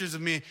got pictures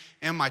of me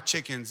and my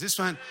chickens. This is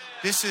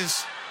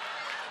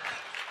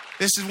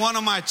one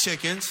of my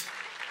chickens.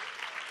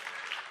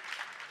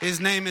 His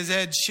name is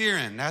Ed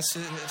Sheeran. That's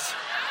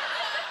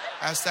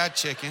that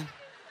chicken.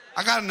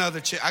 I got another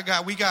chicken.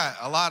 We got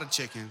a lot of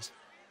chickens.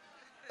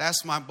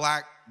 That's my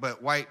black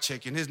but white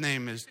chicken. His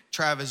name is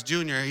Travis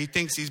Jr. He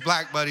thinks he's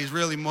black, but he's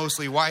really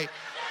mostly white.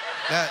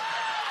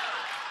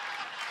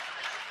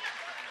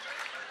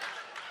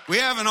 We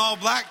have an all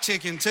black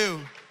chicken too.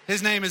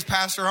 His name is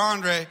Pastor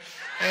Andre.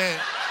 And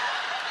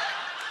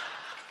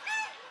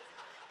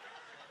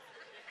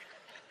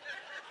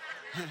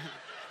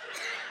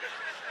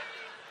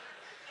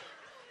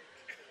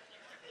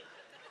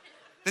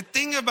the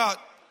thing about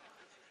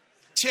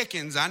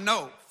chickens, I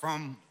know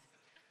from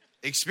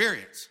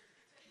experience,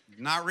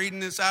 not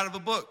reading this out of a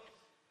book,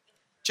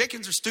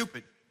 chickens are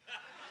stupid.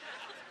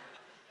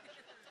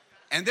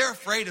 And they're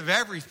afraid of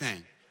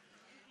everything,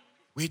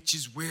 which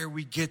is where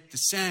we get the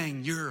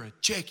saying, you're a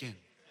chicken.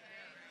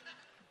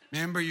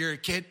 Remember, you're a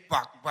kid,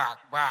 bark, bark,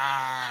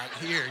 bark,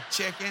 you're a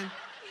chicken.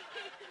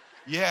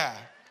 Yeah.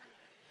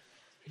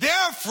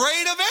 They're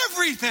afraid of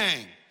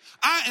everything.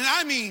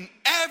 I mean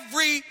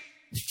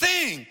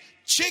everything.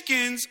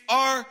 Chickens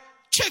are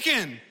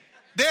chicken.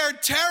 They're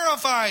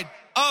terrified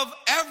of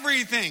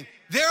everything.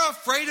 They're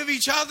afraid of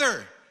each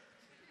other.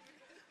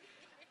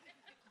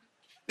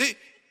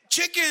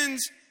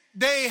 Chickens,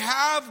 they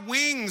have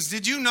wings.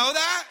 Did you know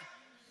that?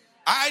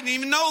 I didn't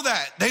even know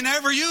that. They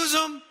never use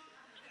them.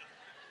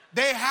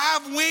 They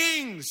have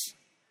wings.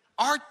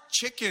 Our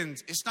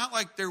chickens, it's not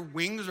like their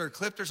wings are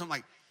clipped or something.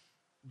 Like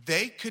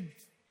they could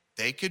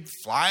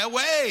fly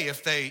away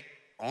if they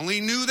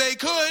only knew they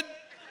could.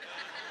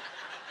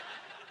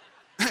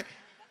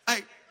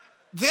 Like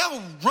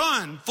they'll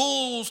run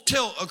full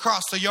tilt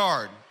across the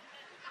yard.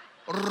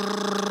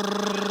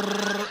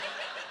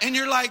 And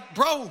you're like,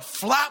 bro,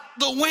 flap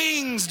the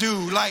wings,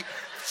 dude. Like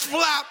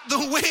flap the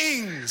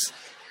wings.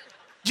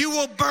 You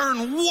will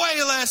burn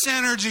way less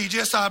energy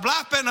just a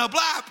blap and a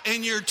blap,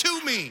 and you're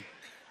to me.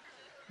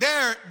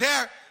 They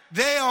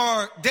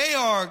are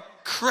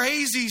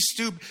crazy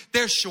stupid.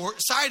 They're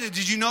short-sighted.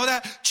 Did you know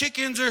that?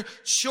 Chickens are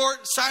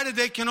short-sighted.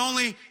 They can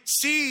only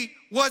see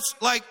what's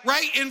like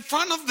right in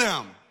front of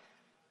them.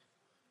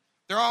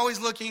 They're always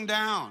looking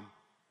down.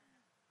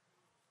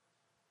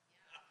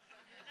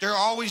 They're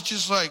always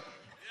just like,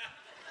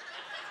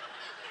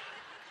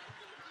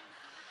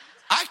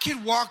 I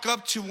could walk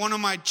up to one of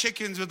my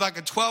chickens with like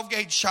a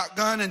 12-gauge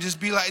shotgun and just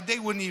be like, they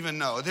wouldn't even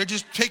know. They're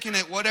just picking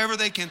at whatever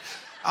they can.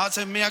 I'll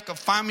say, man, I could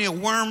find me a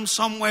worm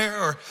somewhere,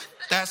 or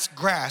that's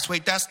grass.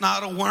 Wait, that's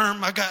not a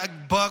worm. I got a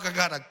bug. I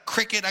got a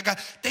cricket.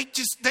 They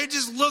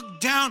just look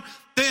down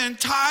the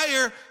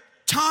entire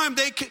time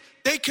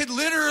they could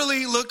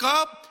literally look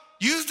up,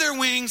 use their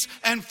wings,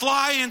 and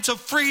fly into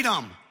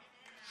freedom.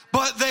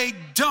 But they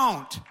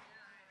don't.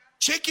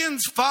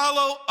 Chickens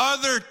follow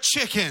other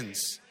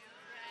chickens.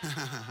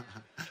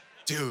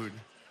 Dude.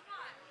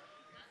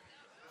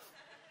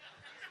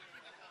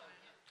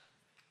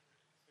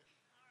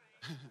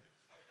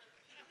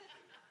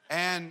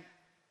 And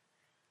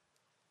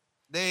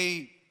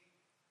they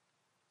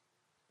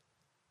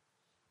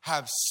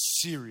have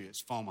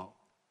serious FOMO.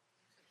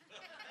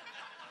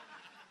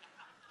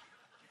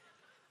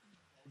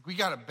 We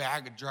got a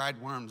bag of dried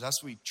worms.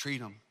 That's what we treat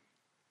them.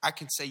 I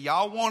can say,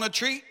 y'all want a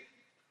treat?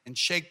 And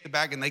shake the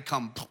bag and they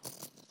come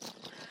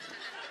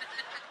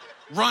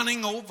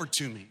running over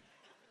to me.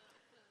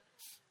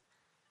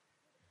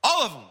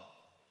 All of them.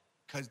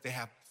 Because they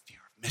have fear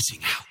of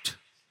missing out.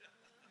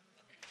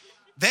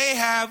 They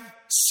have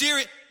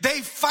they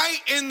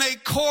fight and they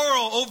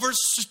quarrel over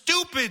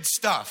stupid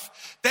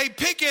stuff. They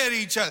pick at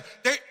each other.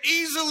 They're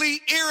easily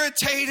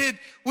irritated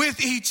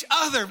with each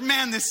other.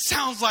 Man, this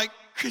sounds like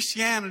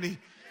Christianity.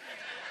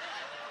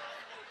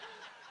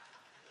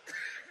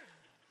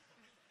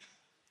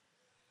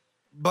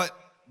 But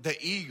the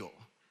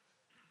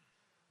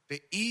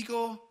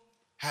eagle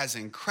has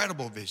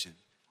incredible vision.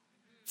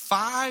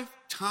 5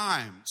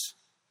 times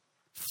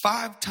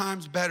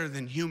better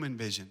than human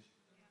vision.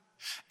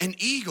 An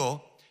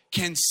eagle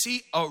can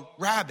see a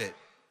rabbit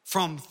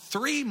from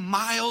 3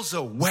 miles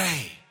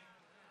away.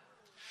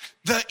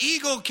 The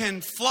eagle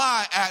can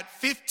fly at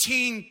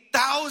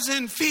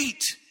 15,000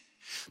 feet.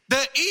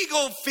 The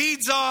eagle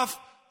feeds off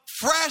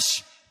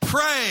fresh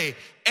prey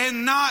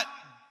and not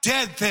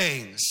dead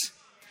things.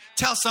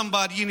 Tell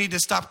somebody you need to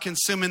stop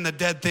consuming the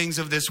dead things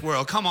of this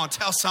world. Come on,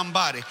 tell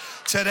somebody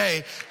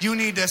today you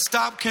need to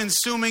stop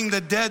consuming the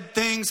dead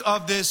things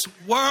of this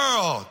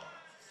world.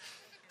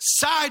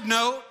 Side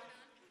note,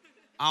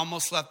 I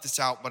almost left this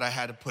out, but I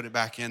had to put it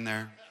back in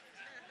there.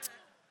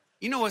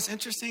 You know what's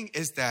interesting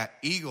is that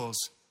eagles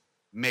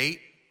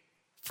mate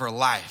for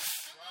life.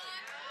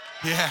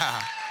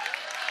 Yeah.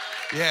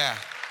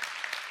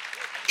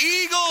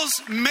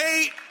 Eagles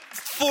mate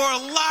for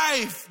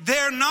life.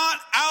 They're not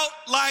out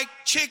like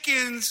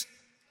chickens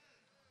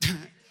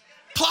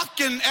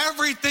plucking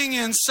everything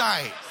in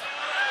sight.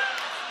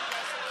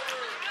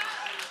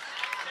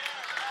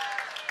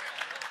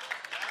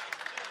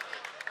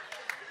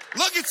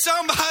 Look at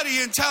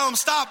somebody and tell them,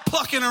 stop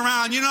plucking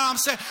around. You know what I'm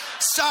saying?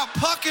 Stop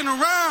plucking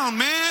around,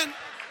 man.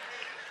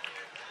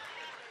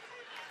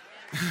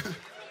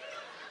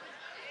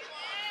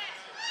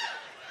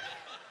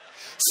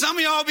 Some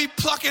of y'all be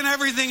plucking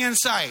everything in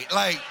sight.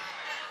 Like,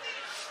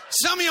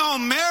 some of y'all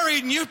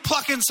married and you're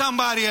plucking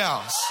somebody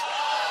else.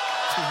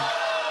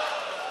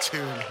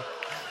 Dude.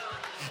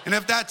 And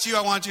if that's you,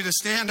 I want you to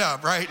stand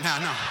up right now.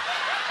 No.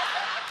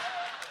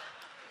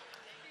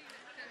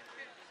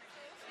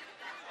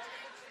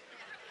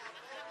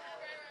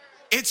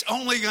 It's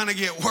only going to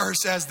get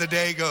worse as the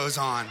day goes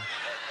on.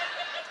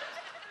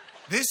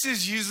 This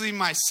is usually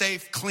my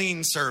safe,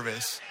 clean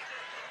service.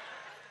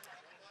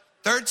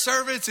 Third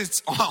service,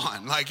 it's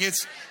on.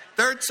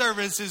 Third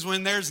service is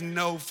when there's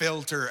no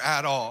filter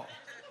at all.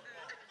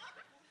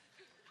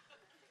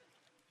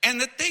 And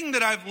the thing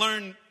that I've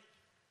learned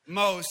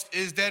most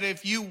is that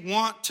if you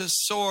want to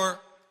soar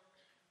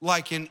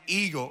like an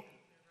eagle,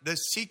 the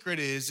secret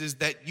is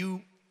that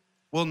you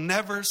will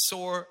never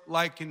soar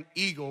like an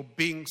eagle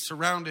being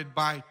surrounded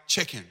by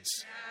chickens.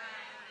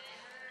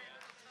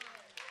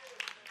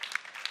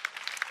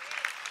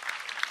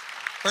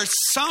 For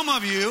some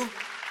of you,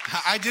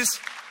 I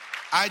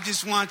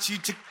just want you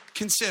to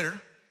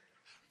consider,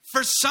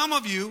 for some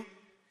of you,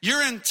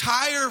 your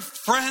entire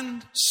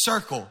friend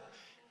circle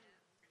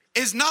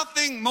is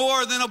nothing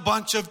more than a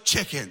bunch of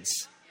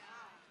chickens.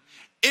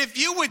 If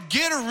you would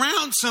get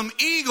around some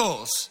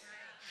eagles,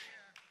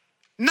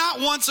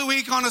 not once a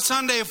week on a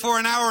Sunday for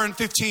an hour and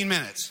 15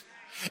 minutes.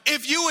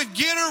 If you would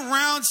get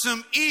around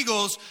some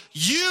eagles,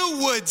 you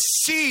would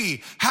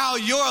see how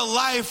your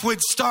life would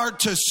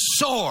start to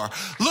soar.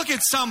 Look at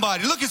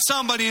somebody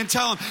and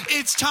tell them,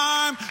 it's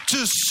time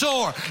to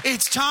soar.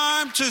 It's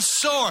time to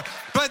soar.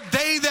 But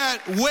they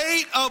that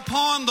wait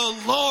upon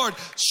the Lord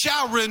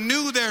shall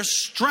renew their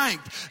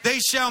strength. They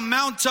shall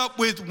mount up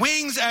with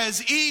wings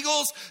as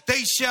eagles.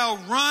 They shall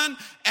run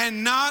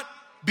and not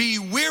be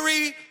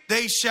weary.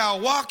 They shall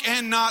walk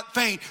and not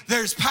faint.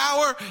 There's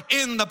power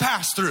in the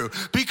pass-through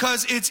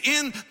because it's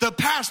in the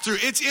pass-through.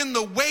 It's in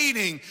the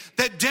waiting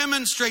that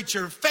demonstrates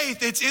your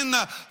faith. It's in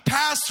the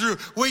pass-through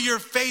where your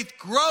faith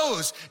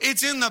grows.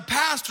 It's in the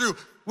pass-through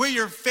where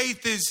your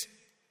faith is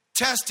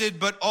tested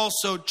but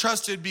also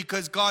trusted,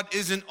 because God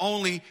isn't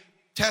only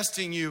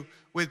testing you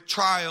with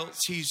trials,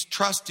 He's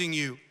trusting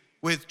you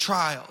with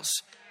trials.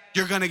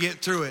 You're going to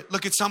get through it.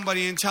 Look at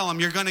somebody and tell them,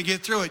 you're going to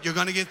get through it. You're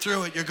going to get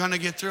through it. You're going to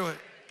get through it.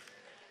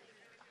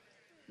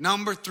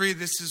 Number 3,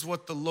 this is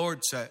what the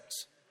Lord says.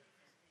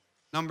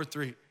 Number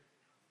 3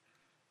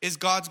 is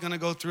God's going to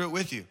go through it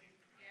with you.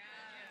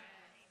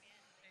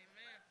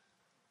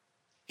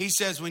 He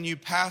says, when you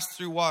pass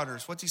through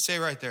waters, what's He say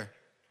right there?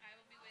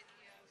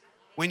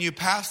 When you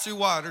pass through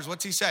waters,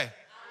 what's He say?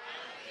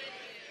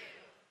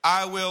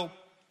 I will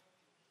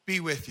be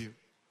with you.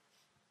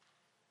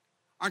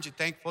 Aren't you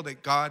thankful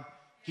that God,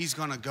 he's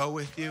going to go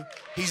with you?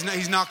 He's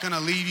not going to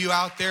leave you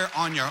out there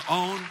on your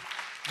own.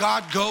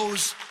 God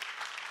goes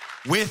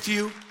with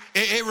you.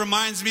 It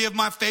reminds me of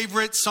my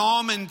favorite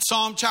psalm in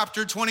Psalm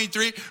chapter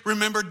 23.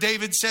 Remember,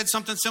 David said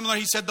something similar.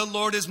 He said, the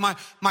Lord is my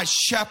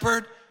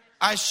shepherd.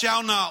 I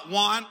shall not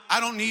want. I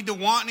don't need to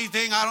want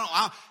anything.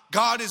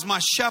 God is my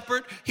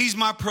shepherd. He's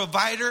my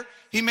provider.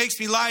 He makes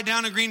me lie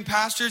down in green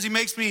pastures. He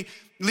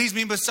leads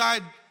me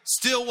beside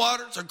still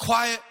waters or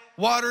quiet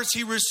waters.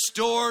 He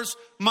restores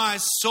my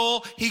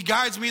soul. He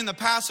guides me in the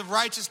paths of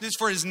righteousness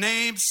for his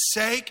name's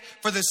sake,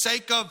 for the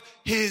sake of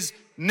his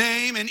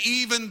name. And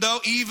even though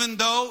I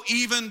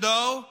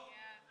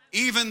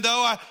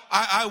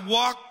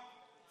walk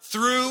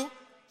through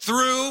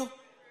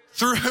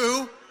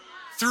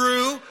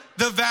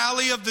the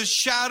valley of the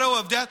shadow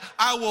of death,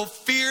 I will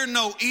fear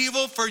no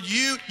evil, for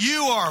you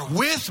are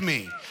with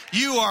me.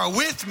 You are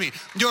with me.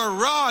 Your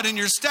rod and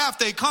your staff,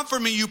 they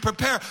comfort me. You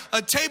prepare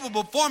a table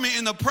before me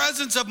in the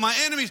presence of my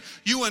enemies.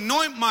 You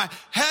anoint my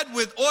head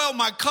with oil.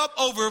 My cup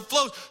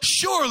overflows.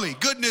 Surely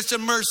goodness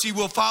and mercy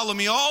will follow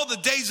me all the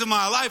days of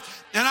my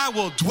life, and I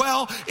will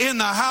dwell in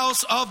the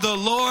house of the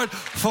Lord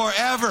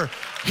forever.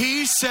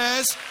 He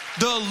says,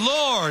 the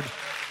Lord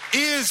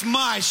is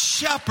my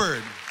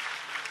shepherd.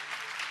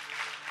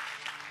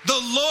 The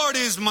Lord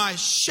is my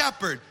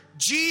shepherd.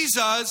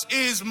 Jesus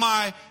is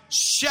my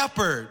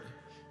shepherd.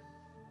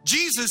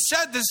 Jesus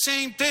said the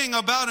same thing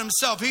about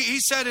himself.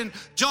 He said in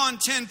John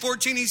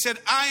 10:14, he said,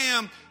 I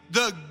am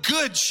the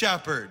good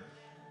shepherd.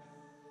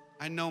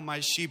 I know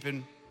my sheep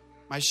and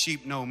my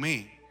sheep know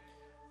me.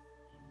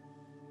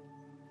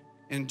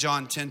 In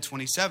John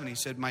 10:27, he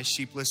said, my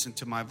sheep listen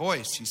to my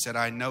voice. He said,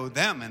 I know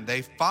them and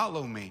they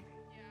follow me.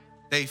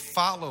 They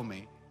follow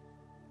me.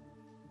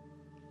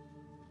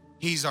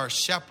 He's our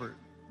shepherd.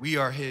 We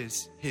are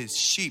his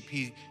sheep.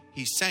 He's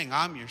saying,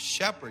 I'm your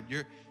shepherd.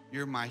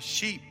 You're my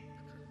sheep.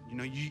 You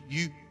know,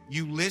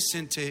 you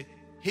listen to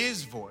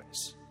his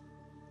voice.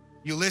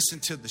 You listen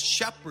to the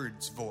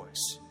shepherd's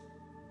voice.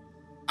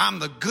 I'm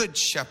the good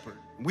shepherd.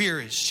 We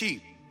are his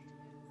sheep.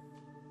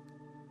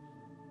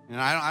 And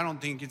I don't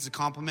think it's a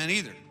compliment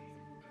either,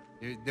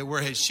 that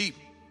we're his sheep.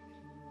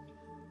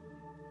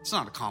 It's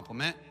not a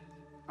compliment.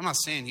 I'm not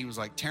saying he was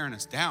like tearing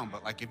us down,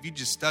 but like if you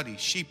just study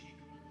sheep,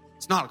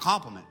 it's not a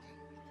compliment.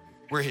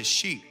 We're his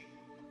sheep.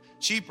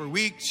 Sheep are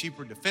weak. Sheep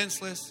are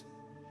defenseless.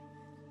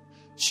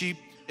 Sheep,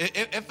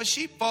 if a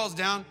sheep falls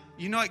down,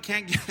 you know it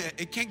can't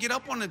get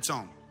up on its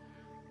own.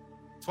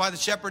 That's why the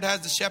shepherd has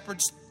the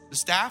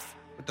staff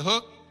with the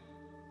hook.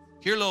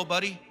 Here, little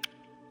buddy,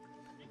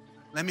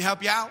 let me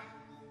help you out.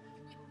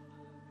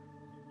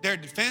 They're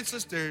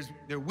defenseless.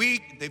 They're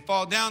weak. They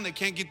fall down. They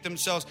can't get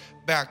themselves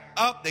back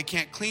up. They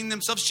can't clean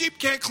themselves. Sheep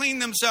can't clean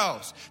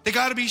themselves. They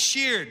got to be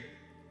sheared.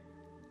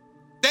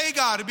 They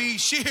got to be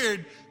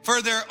sheared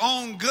for their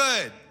own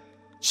good.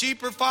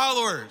 Sheep are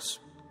followers.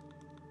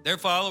 They're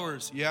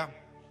followers, yeah.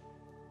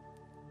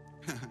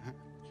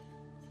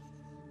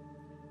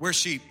 We're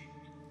sheep,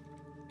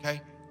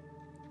 okay?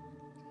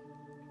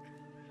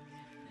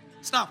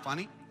 It's not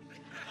funny.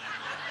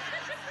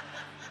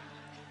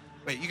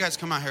 Wait, you guys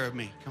come out here with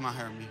me. Come out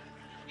here with me.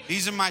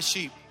 These are my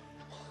sheep.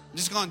 I'm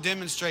just going to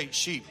demonstrate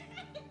sheep.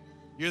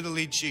 You're the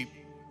lead sheep,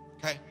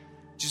 okay?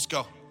 Just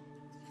go.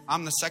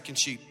 I'm the second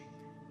sheep.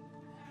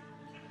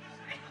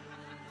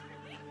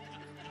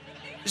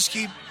 Just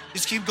keep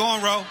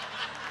going, Ro.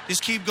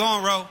 Just keep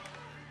going, Ro.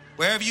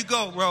 Wherever you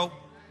go, Ro.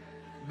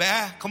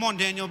 Come on,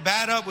 Daniel.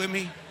 Bat up with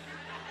me.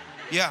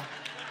 Yeah.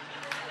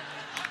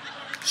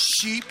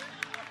 Sheep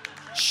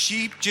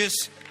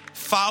just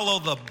follow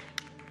the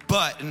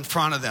butt in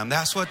front of them.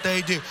 That's what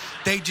they do.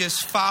 They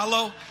just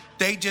follow.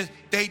 They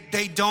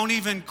don't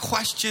even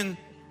question.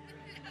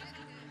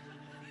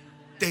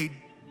 They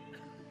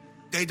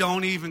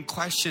don't even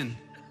question.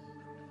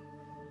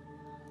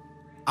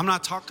 I'm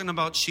not talking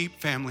about sheep,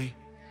 family.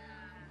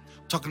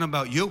 I'm talking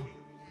about you.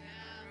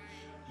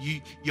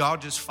 Y'all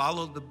just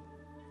follow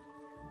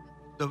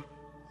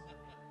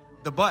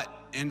the butt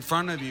in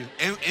front of you.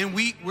 And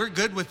we're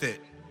good with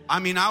it. I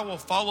mean, I will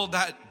follow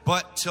that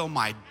butt till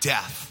my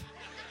death.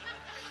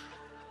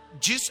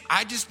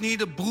 I just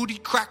need a booty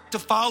crack to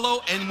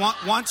follow. And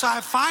once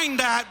I find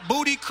that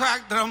booty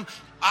crack, that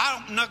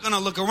I'm not going to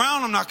look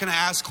around. I'm not going to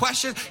ask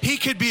questions. He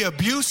could be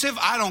abusive.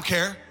 I don't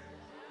care.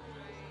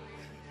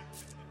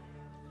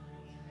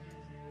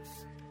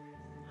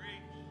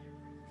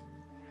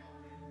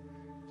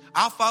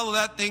 I'll follow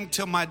that thing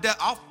till my death.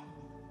 I'll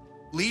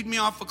lead me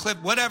off a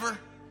cliff, whatever.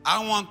 I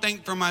don't want to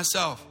think for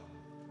myself.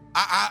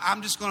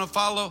 I'm just going to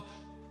follow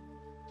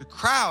the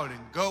crowd and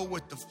go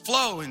with the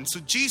flow. And so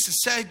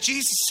Jesus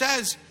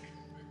says,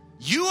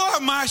 you are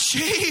my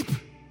sheep,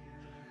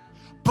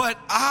 but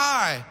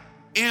I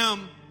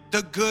am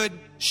the good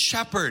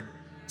shepherd.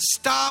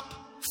 Stop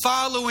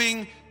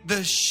following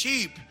the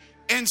sheep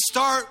and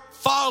start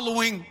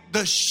following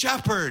the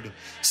shepherd.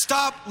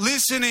 Stop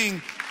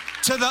listening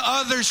to the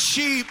other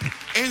sheep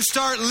and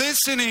start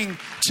listening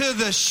to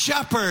the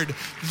shepherd.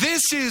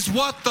 This is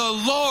what the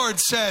Lord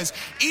says.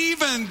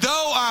 Even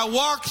though I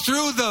walk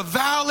through the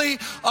valley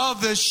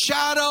of the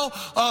shadow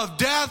of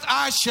death,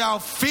 I shall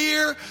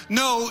fear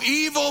no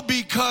evil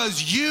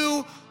because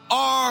you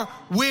are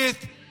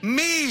with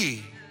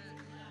me.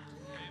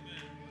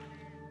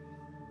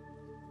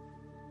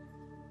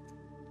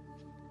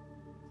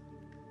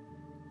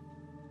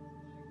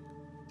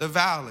 The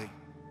valley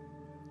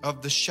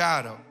of the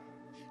shadow.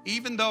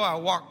 Even though I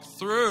walk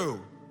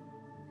through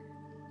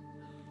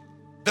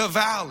the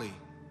valley,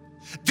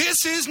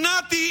 this is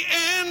not the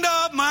end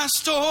of my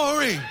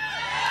story.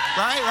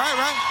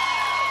 Right.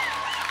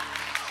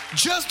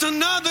 Just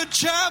another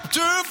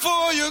chapter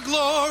for your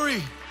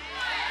glory.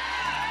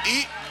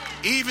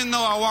 Even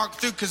though I walk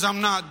through, because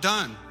I'm not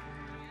done.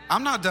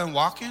 I'm not done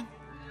walking.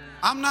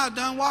 I'm not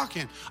done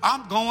walking.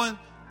 I'm going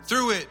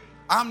through it.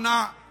 I'm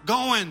not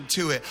going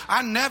to it.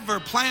 I never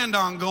planned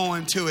on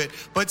going to it.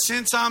 But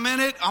since I'm in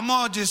it, I'm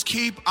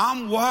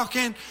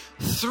walking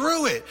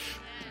through it.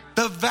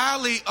 The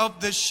valley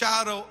of the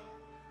shadow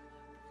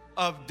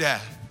of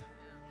death.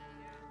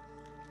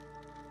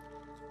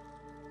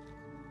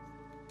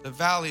 The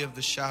valley of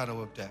the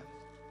shadow of death.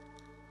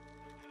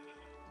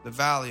 The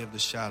valley of the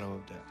shadow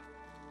of death.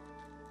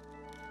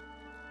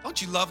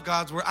 Don't you love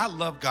God's word? I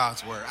love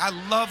God's word. I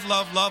love.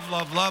 I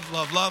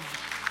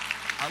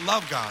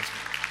love God's word.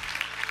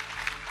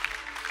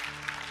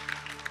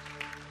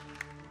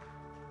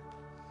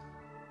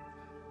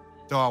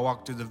 Though I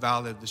walk through the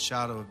valley of the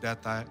shadow of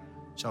death, I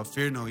shall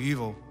fear no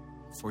evil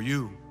for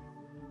you.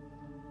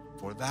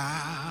 For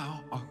thou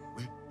art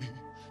with me.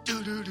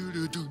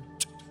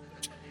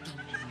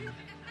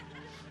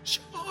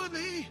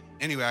 Surely.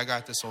 Anyway, I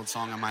got this old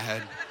song in my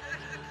head.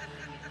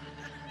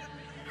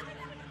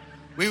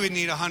 We would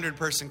need a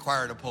 100-person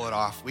choir to pull it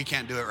off. We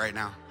can't do it right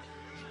now.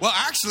 Well,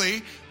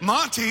 actually,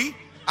 Monty,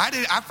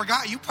 I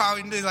forgot. You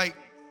probably did,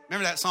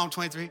 remember that Psalm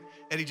 23?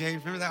 Eddie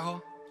James, remember that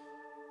whole?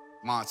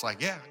 Mont's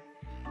like, yeah.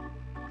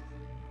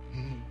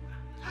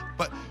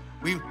 But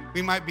we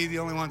might be the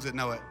only ones that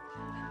know it.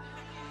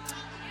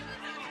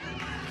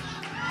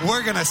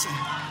 We're gonna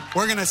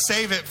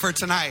save it for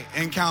tonight,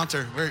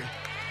 Encounter.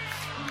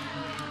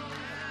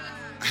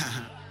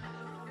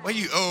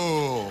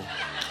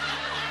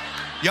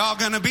 Y'all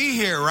gonna be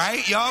here,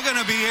 right? Y'all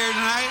gonna be here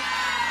tonight?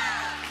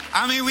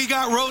 I mean, we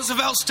got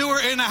Roosevelt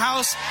Stewart in the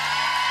house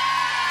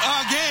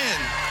again.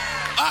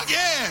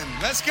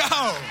 Let's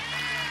go.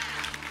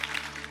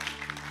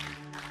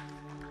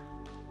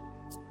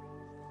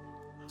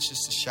 It's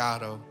just a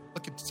shadow.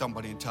 Look at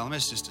somebody and tell them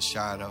it's just a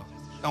shadow.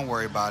 Don't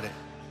worry about it.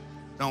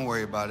 Don't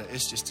worry about it.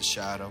 It's just a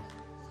shadow.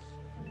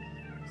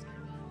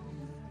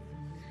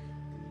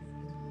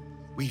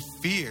 We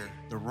fear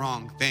the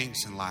wrong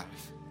things in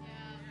life.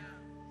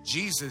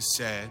 Jesus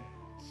said,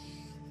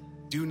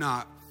 do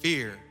not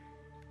fear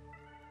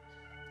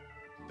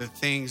the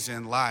things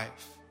in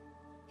life.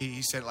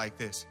 He said it like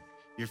this.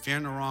 You're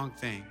fearing the wrong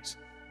things.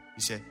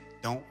 He said,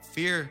 don't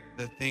fear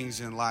the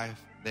things in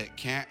life that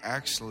can't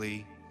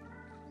actually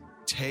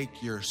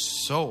take your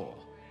soul.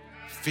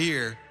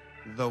 Fear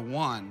the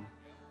one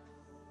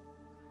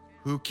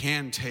who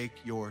can take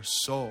your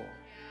soul.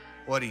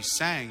 What he's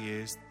saying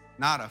is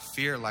not a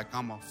fear like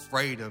I'm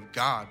afraid of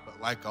God,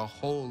 but like a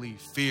holy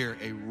fear,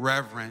 a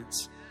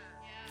reverence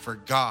for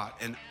God,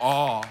 an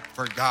awe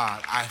for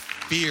God. I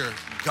fear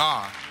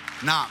God,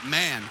 not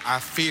man. I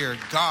fear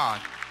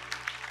God,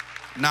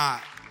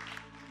 not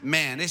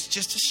man. It's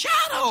just a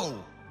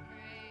shadow.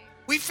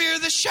 We fear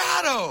the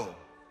shadow.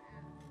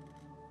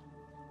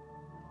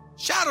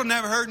 Shadow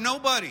never hurt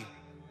nobody.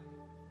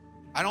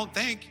 I don't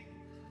think.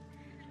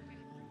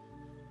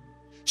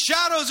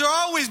 Shadows are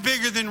always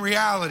bigger than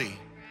reality.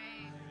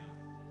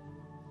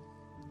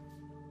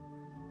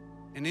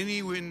 And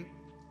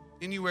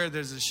anywhere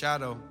there's a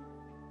shadow,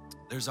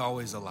 there's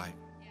always a light.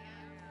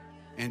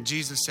 And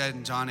Jesus said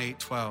in John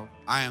 8:12,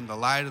 I am the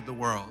light of the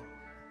world.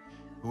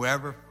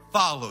 Whoever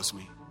follows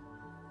me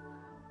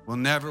will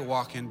never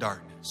walk in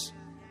darkness.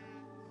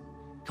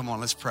 Come on,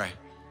 let's pray.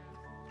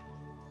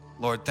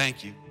 Lord,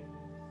 thank you.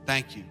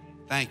 Thank you.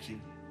 Thank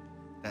you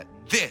that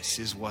this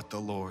is what the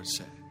Lord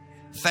said.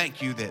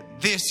 Thank you that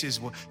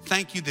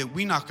thank you that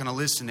we're not going to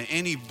listen to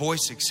any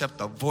voice except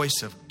the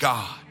voice of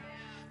God.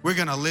 We're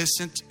going to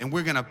listen and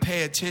we're going to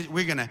pay attention.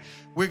 We're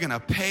going to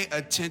pay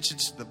attention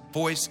to the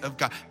voice of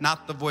God,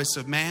 not the voice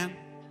of man,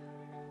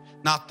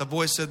 not the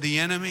voice of the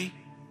enemy,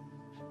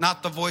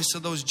 not the voice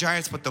of those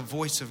giants, but the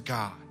voice of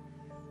God.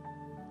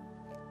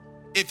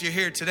 If you're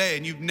here today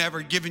and you've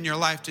never given your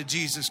life to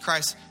Jesus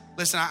Christ,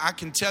 listen, I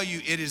can tell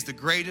you it is the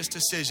greatest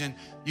decision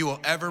you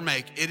will ever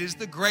make. It is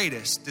the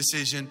greatest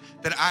decision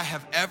that I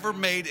have ever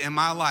made in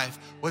my life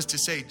was to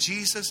say,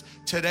 Jesus,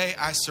 today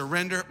I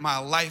surrender my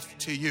life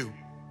to you.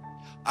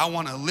 I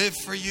want to live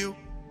for you.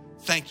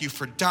 Thank you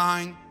for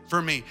dying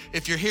for me.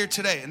 If you're here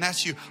today and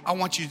that's you, I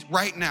want you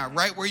right now,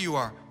 right where you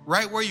are,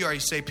 right where you are. You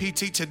say,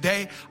 PT,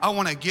 today I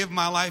want to give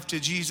my life to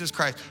Jesus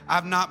Christ.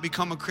 I've not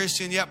become a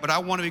Christian yet, but I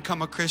want to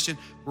become a Christian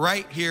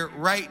right here,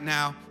 right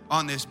now,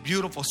 on this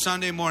beautiful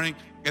Sunday morning.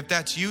 If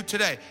that's you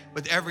today,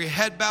 with every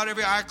head bowed,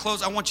 every eye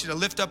closed, I want you to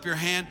lift up your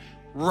hand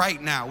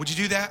right now. Would you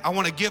do that? I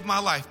want to give my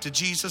life to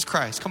Jesus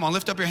Christ. Come on,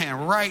 lift up your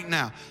hand right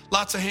now.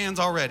 Lots of hands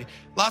already.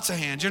 Lots of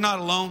hands. You're not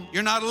alone.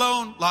 You're not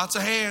alone. Lots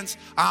of hands.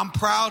 I'm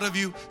proud of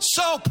you.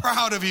 So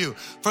proud of you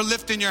for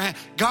lifting your hand.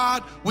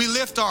 God, we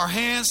lift our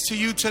hands to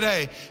you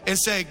today and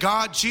say,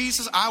 God,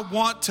 Jesus, I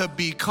want to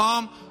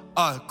become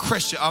a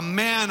Christian, a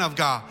man of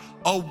God,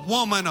 a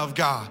woman of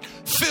God.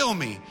 Fill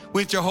me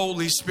with your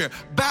Holy Spirit.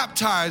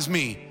 Baptize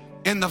me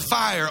in the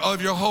fire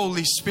of your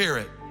Holy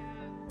Spirit.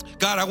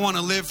 God, I want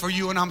to live for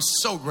you, and I'm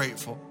so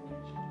grateful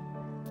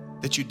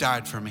that you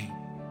died for me.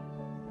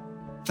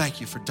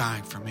 Thank you for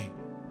dying for me.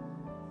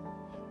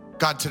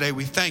 God, today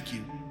we thank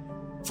you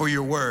for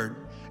your word.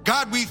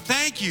 God, we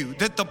thank you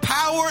that the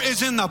power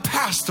is in the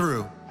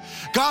pass-through.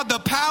 God, the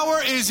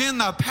power is in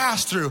the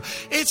pass-through.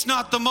 It's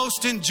not the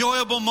most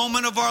enjoyable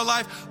moment of our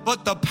life,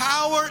 but the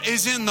power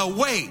is in the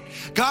wait.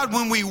 God,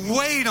 when we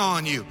wait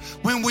on you,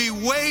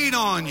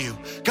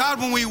 God,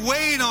 when we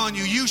wait on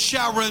you, you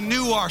shall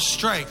renew our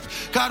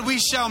strength. God, we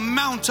shall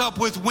mount up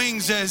with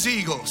wings as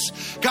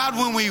eagles. God,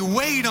 when we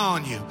wait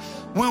on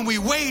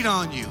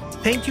you.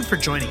 Thank you for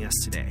joining us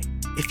today.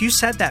 If you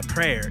said that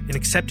prayer and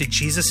accepted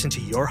Jesus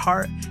into your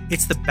heart,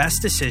 it's the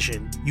best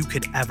decision you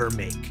could ever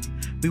make.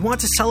 We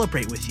want to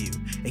celebrate with you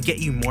and get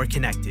you more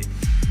connected.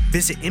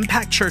 Visit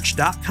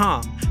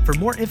impactchurch.com for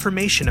more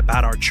information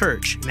about our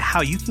church and how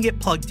you can get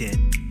plugged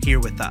in here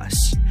with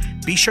us.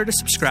 Be sure to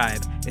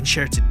subscribe and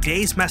share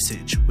today's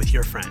message with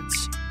your friends.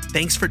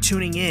 Thanks for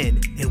tuning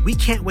in, and we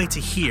can't wait to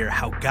hear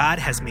how God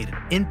has made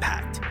an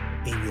impact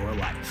in your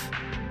life.